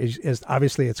 really. I mean, is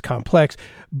obviously it's complex,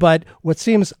 but what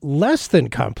seems less than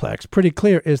complex, pretty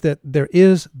clear, is that there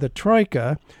is the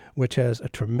Troika, which has a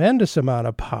tremendous amount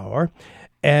of power,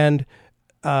 and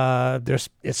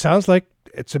it sounds like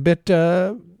it's a bit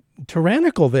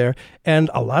tyrannical there, and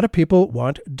a lot of people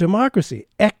want democracy,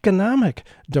 economic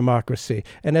democracy,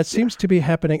 and that seems to be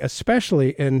happening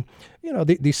especially in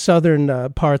the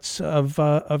southern parts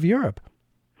of Europe.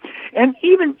 And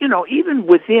even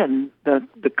within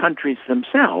the countries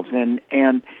themselves, and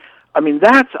I mean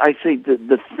that's, I think,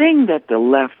 the thing that the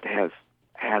left has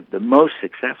had the most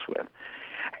success with,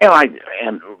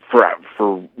 and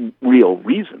for real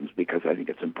reasons, because I think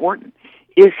it's important,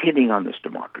 is hitting on this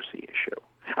democracy issue.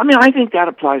 I mean, I think that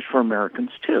applies for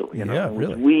Americans too. Yeah,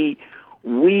 really.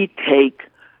 We take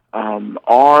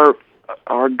our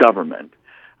government,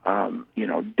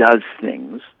 does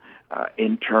things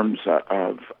in terms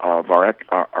of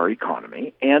our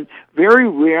economy, and very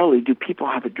rarely do people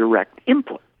have a direct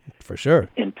input. For sure.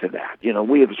 Into that,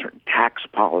 we have a certain tax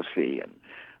policy,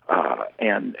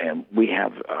 and we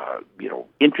have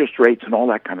interest rates and all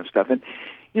that kind of stuff, and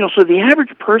so the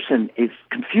average person is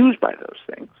confused by those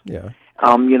things. Yeah.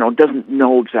 Doesn't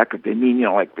know exactly what they mean.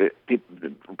 Like the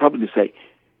Republicans say,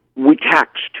 we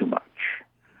tax too much.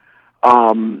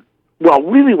 Well,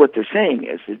 really, what they're saying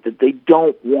is that they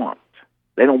don't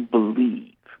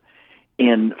believe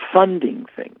in funding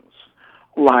things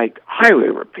like highway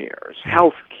repairs,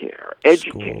 health care,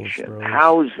 education, schools,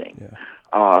 housing,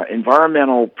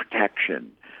 environmental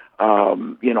protection.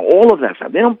 All of that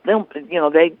stuff.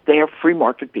 They have free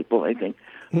market people. They think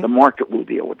the market will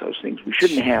deal with those things.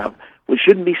 We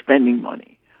shouldn't be spending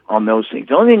money on those things.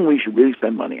 The only thing we should really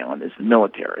spend money on is the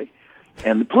military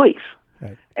and the police.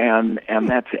 Right. And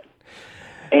that's it.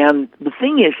 And the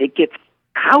thing is, it gets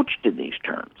couched in these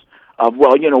terms of,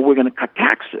 we're going to cut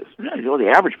taxes.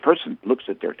 The average person looks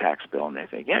at their tax bill and they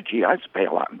think, yeah, gee, I pay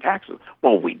a lot in taxes.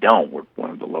 Well, we don't. We're one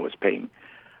of the lowest paying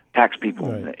tax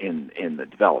people in the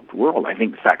developed world. I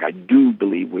think, in fact, I do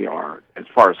believe we are, as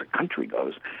far as a country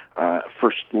goes,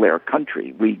 first-layer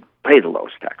country. We pay the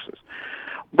lowest taxes.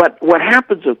 But what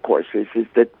happens, of course, is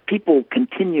that people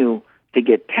continue to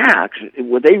get taxed.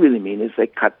 What they really mean is they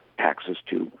cut taxes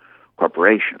to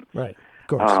corporations. Right,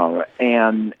 of course.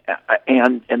 And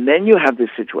then you have this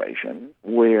situation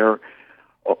where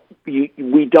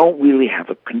we don't really have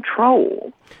a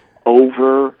control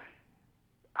over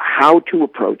how to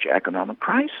approach economic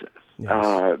crisis.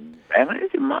 Yes. And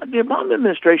the Obama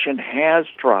administration has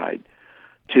tried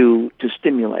to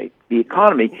stimulate the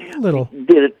economy. A little.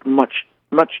 Did it much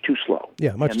too slow.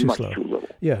 Yeah, much too slow. Too little.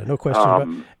 Yeah, no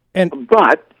question.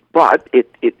 But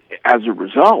it as a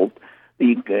result,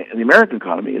 the American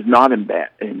economy is not in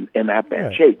that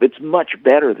bad shape. It's much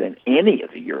better than any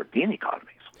of the European economies.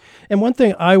 And one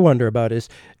thing I wonder about is,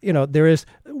 there is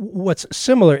what's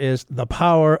similar is the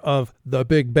power of the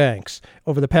big banks.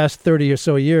 Over the past 30 or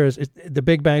so years, the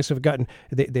big banks have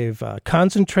they've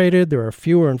concentrated. There are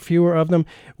fewer and fewer of them.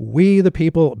 We, the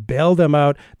people, bail them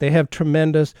out. They have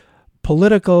tremendous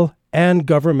political and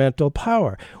governmental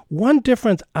power. One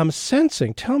difference I'm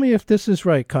sensing, tell me if this is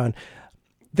right, Con,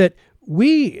 that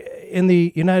we in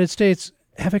the United States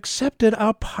have accepted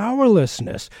our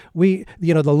powerlessness. The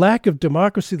lack of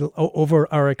democracy over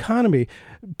our economy,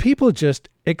 people just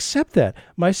accept that.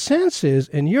 My sense is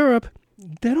in Europe,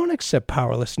 they don't accept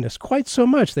powerlessness quite so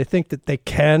much. They think that they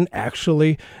can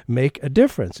actually make a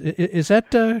difference. Is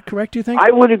that correct, do you think?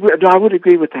 I would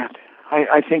agree with that.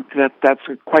 I think that's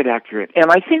quite accurate. And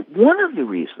I think one of the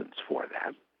reasons for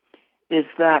that is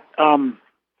that,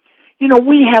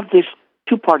 we have this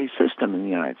two-party system in the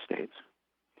United States.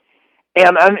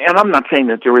 And I'm not saying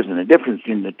that there isn't a difference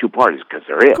between the two parties, because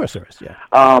there is. Of course there is, yeah.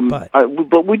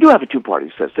 But we do have a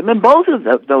two-party system, and both of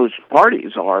those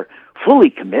parties are fully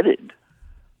committed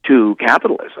to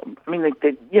capitalism. I mean,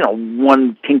 they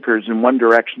one tinkers in one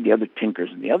direction, the other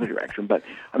tinkers in the other direction, but,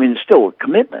 I mean, it's still a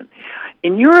commitment.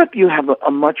 In Europe, you have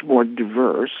a much more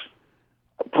diverse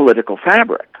political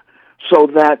fabric, so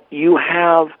that you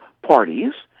have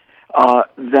parties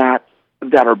that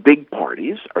are big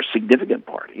parties, are significant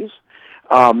parties,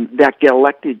 that get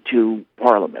elected to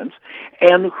parliaments,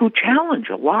 and who challenge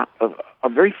a lot of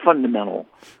very fundamental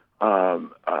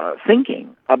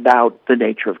thinking about the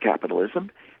nature of capitalism,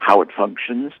 how it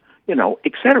functions, et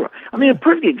cetera. I mean, a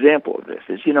perfect example of this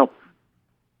is,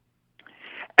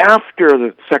 after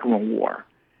the Second World War,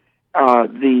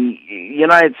 the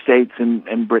United States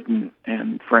and Britain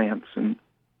and France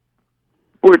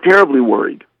were terribly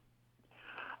worried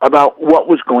about what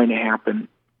was going to happen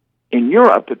in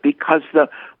Europe, because the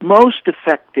most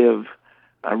effective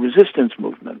resistance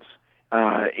movements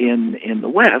in the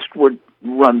West were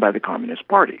run by the communist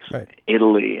parties, right.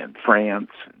 Italy and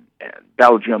France and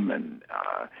Belgium and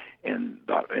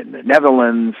the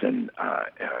Netherlands and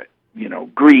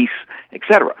Greece,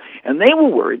 etc. And they were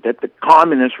worried that the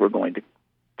communists were going to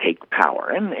take power,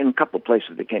 and in a couple of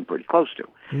places they came pretty close to.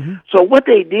 Mm-hmm. So what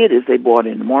they did is they brought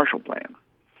in the Marshall Plan.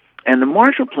 And the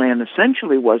Marshall Plan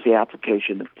essentially was the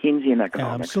application of Keynesian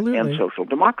economics and social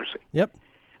democracy. Yep.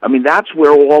 I mean, that's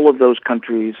where all of those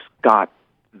countries got,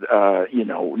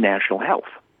 national health.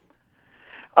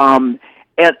 And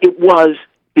it was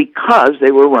because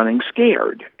they were running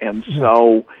scared. And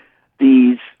so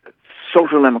these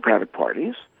social democratic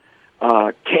parties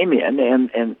came in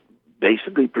and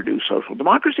basically produced social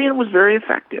democracy, and it was very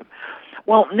effective.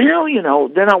 Well, now,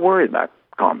 they're not worried about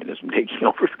communism taking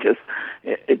over, because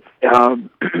the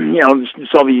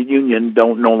Soviet Union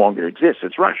no longer exists.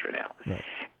 It's Russia now. Right.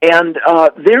 And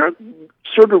they're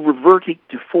sort of reverting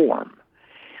to form.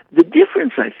 The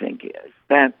difference, I think, is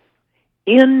that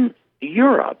in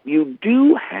Europe, you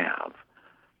do have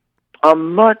a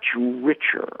much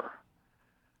richer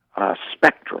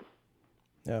spectrum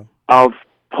of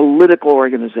political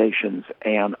organizations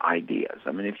and ideas.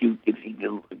 I mean,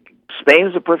 Spain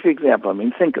is a perfect example. I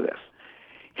mean, think of this.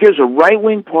 Here's a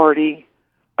right-wing party,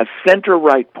 a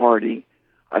center-right party,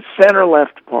 a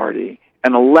center-left party,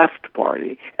 and a left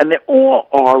party, and they all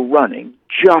are running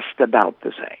just about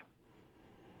the same.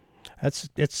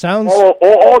 It sounds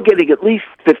all getting at least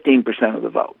 15% of the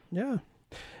vote. Yeah,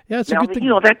 it's now, a good thing.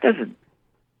 That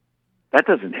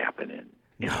doesn't happen in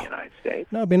the United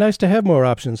States. No, it'd be nice to have more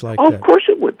options like that. Of course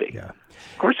it would be. Yeah,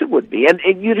 of course it would be, and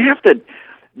you'd have to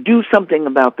do something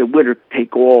about the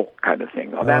winner-take-all kind of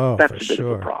thing. That's a bit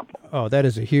of a problem. Oh, that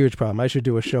is a huge problem. I should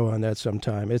do a show on that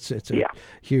sometime. It's a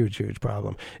huge, huge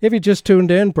problem. If you just tuned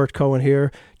in, Bert Cohen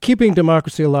here, Keeping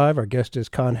Democracy Alive. Our guest is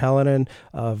Con Hallinan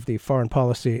of the Foreign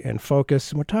Policy in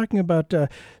Focus. And we're talking about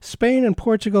Spain and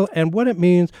Portugal and what it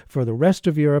means for the rest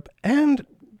of Europe and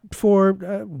for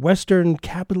Western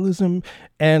capitalism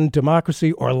and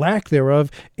democracy, or lack thereof,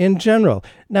 in general.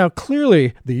 Now,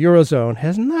 clearly, the Eurozone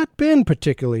has not been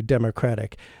particularly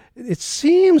democratic. It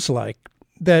seems like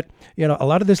that, a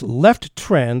lot of this left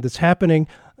trend that's happening,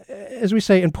 as we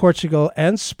say, in Portugal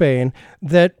and Spain,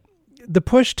 that the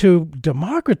push to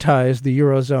democratize the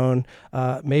Eurozone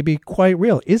may be quite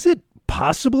real. Is it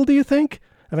possible, do you think?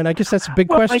 I mean, I guess that's a big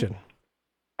question.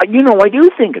 I do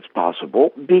think it's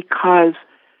possible because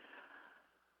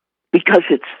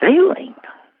it's failing.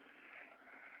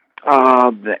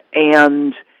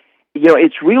 And,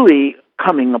 it's really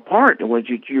coming apart.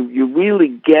 You're really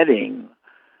getting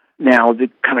now the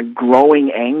kind of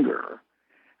growing anger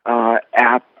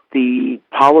at the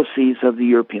policies of the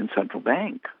European Central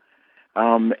Bank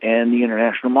and the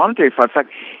International Monetary Fund. In fact,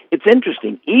 it's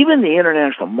interesting. Even the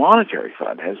International Monetary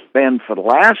Fund has been, for the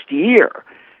last year,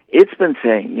 it's been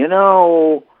saying,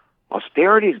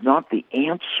 austerity is not the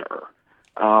answer.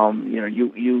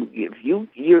 If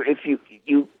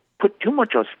you put too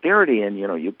much austerity in,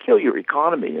 you kill your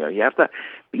economy. You have to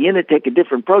begin to take a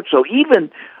different approach. So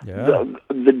even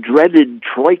the dreaded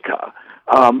Troika,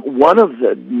 one of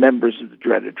the members of the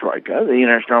dreaded Troika, the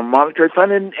International Monetary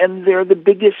Fund, and they're the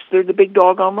big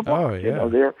dog on the block. Oh, yeah.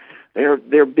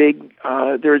 They're big.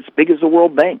 They're as big as the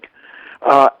World Bank,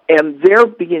 and they're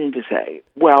beginning to say,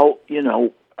 well,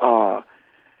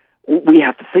 we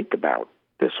have to think about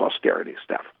this austerity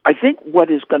stuff. I think what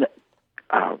is going to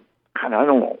I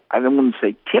don't want to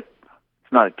say tip.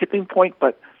 It's not a tipping point,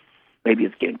 but maybe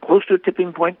it's getting close to a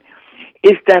tipping point.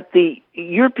 Is that the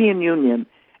European Union?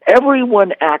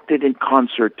 Everyone acted in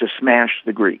concert to smash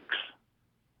the Greeks.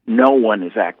 No one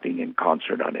is acting in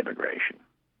concert on immigration.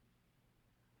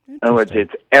 In other words,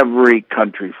 it's every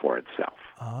country for itself.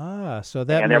 So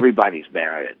that everybody's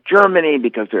mad at Germany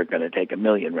because they're going to take 1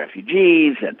 million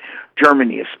refugees, and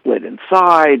Germany is split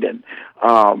inside, and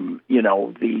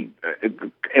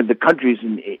the countries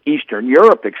in Eastern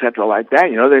Europe, etc., like that.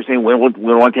 They're saying we don't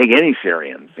want to take any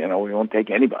Syrians. We won't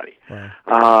take anybody.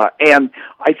 Wow. And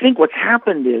I think what's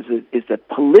happened is that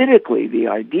politically the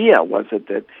idea was that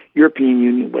the European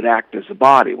Union would act as a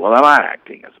body. Well, they're not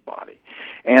acting as a body.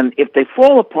 And if they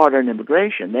fall apart on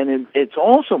immigration, then it's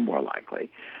also more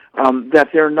likely that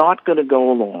they're not going to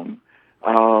go along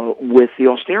with the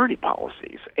austerity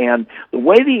policies. And the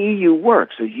way the EU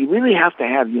works is you really have to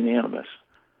have unanimous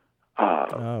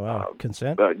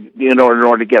consent in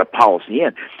order to get a policy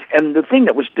in. And the thing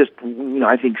that was just,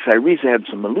 I think Syriza had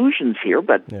some illusions here,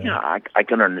 but I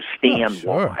can understand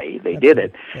why they did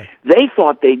it. Yeah. They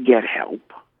thought they'd get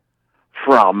help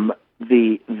from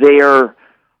their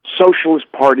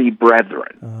Socialist Party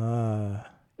brethren.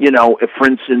 For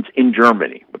instance, in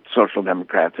Germany with the Social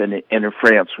Democrats, and in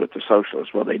France with the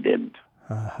Socialists. Well, they didn't.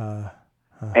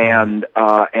 And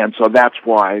so that's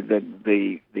why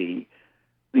the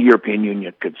European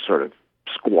Union could sort of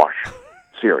squash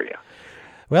Syria.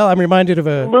 Well, I'm reminded of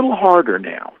a little harder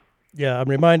now. Yeah, I'm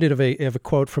reminded of a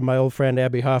quote from my old friend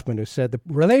Abby Hoffman, who said, the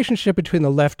relationship between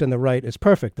the left and the right is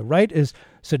perfect. The right is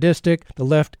sadistic, the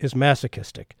left is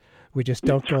masochistic. We just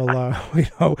don't go along.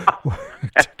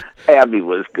 Abby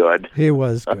was good. He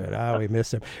was good. We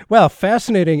miss him. Well,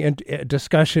 fascinating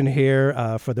discussion here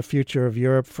for the future of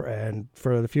Europe and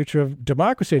for the future of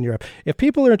democracy in Europe. If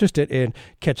people are interested in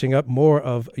catching up more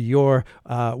of your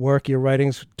work, your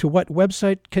writings, to what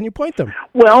website can you point them?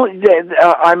 Well,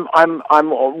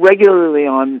 I'm regularly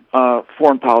on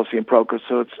Foreign Policy and Troika,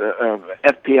 so it's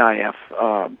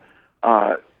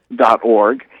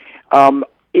FPIF.org.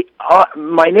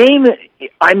 My name,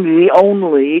 I'm the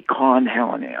only Con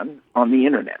Hallinan on the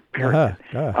internet, period.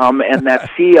 And that's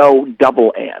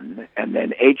CONN, and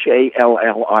then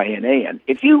HALLINAN.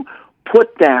 If you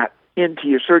put that into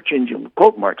your search engine with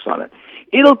quote marks on it,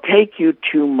 it'll take you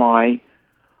to my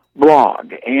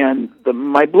blog. And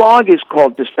my blog is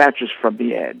called Dispatches from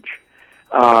the Edge.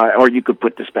 Or you could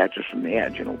put Dispatches from the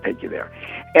Edge, and it'll take you there.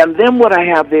 And then what I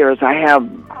have there is I have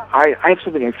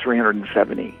something like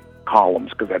 370 columns,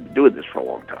 because I've been doing this for a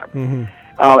long time. Mm-hmm.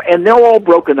 And they're all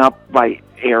broken up by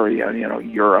area,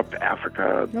 Europe,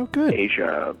 Africa,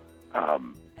 Asia,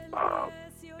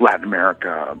 Latin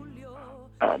America,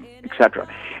 etc.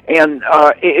 And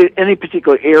any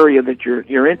particular area that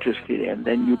you're interested in,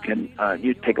 then you can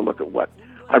you take a look at what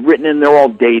I've written, and they're all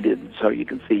dated, so you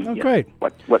can see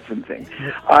what's in things.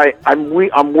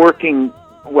 I'm working.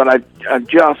 What I've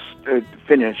just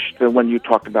finished, the one you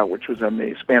talked about, which was on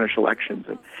the Spanish elections,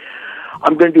 and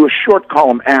I'm going to do a short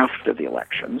column after the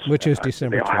elections, which is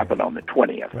December. They'll happen on the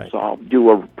 20th, so I'll do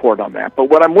a report on that.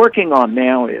 But what I'm working on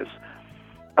now is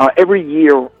every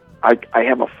year I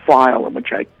have a file in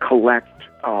which I collect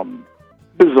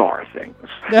bizarre things,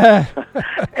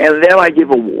 and then I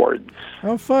give awards.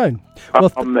 Oh, fun!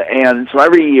 Well, and so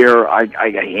every year I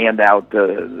hand out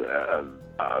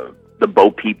the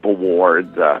Bo Peep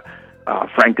Award, the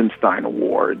Frankenstein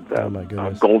Award,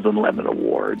 the Golden Lemon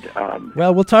Award.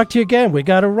 Well, we'll talk to you again. We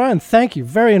got to run. Thank you.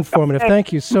 Very informative.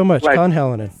 Thank you so much, Con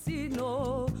Hallinan.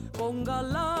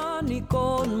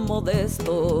 Con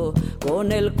Modesto,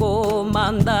 con el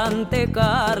comandante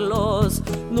Carlos,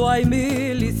 no hay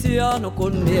miliciano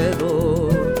con miedo.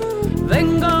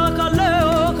 Venga,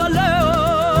 jaleo,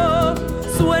 jaleo,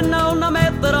 suena una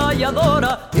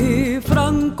ametralladora y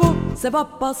Franco se va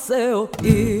a paseo,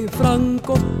 y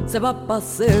Franco se va a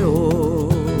paseo.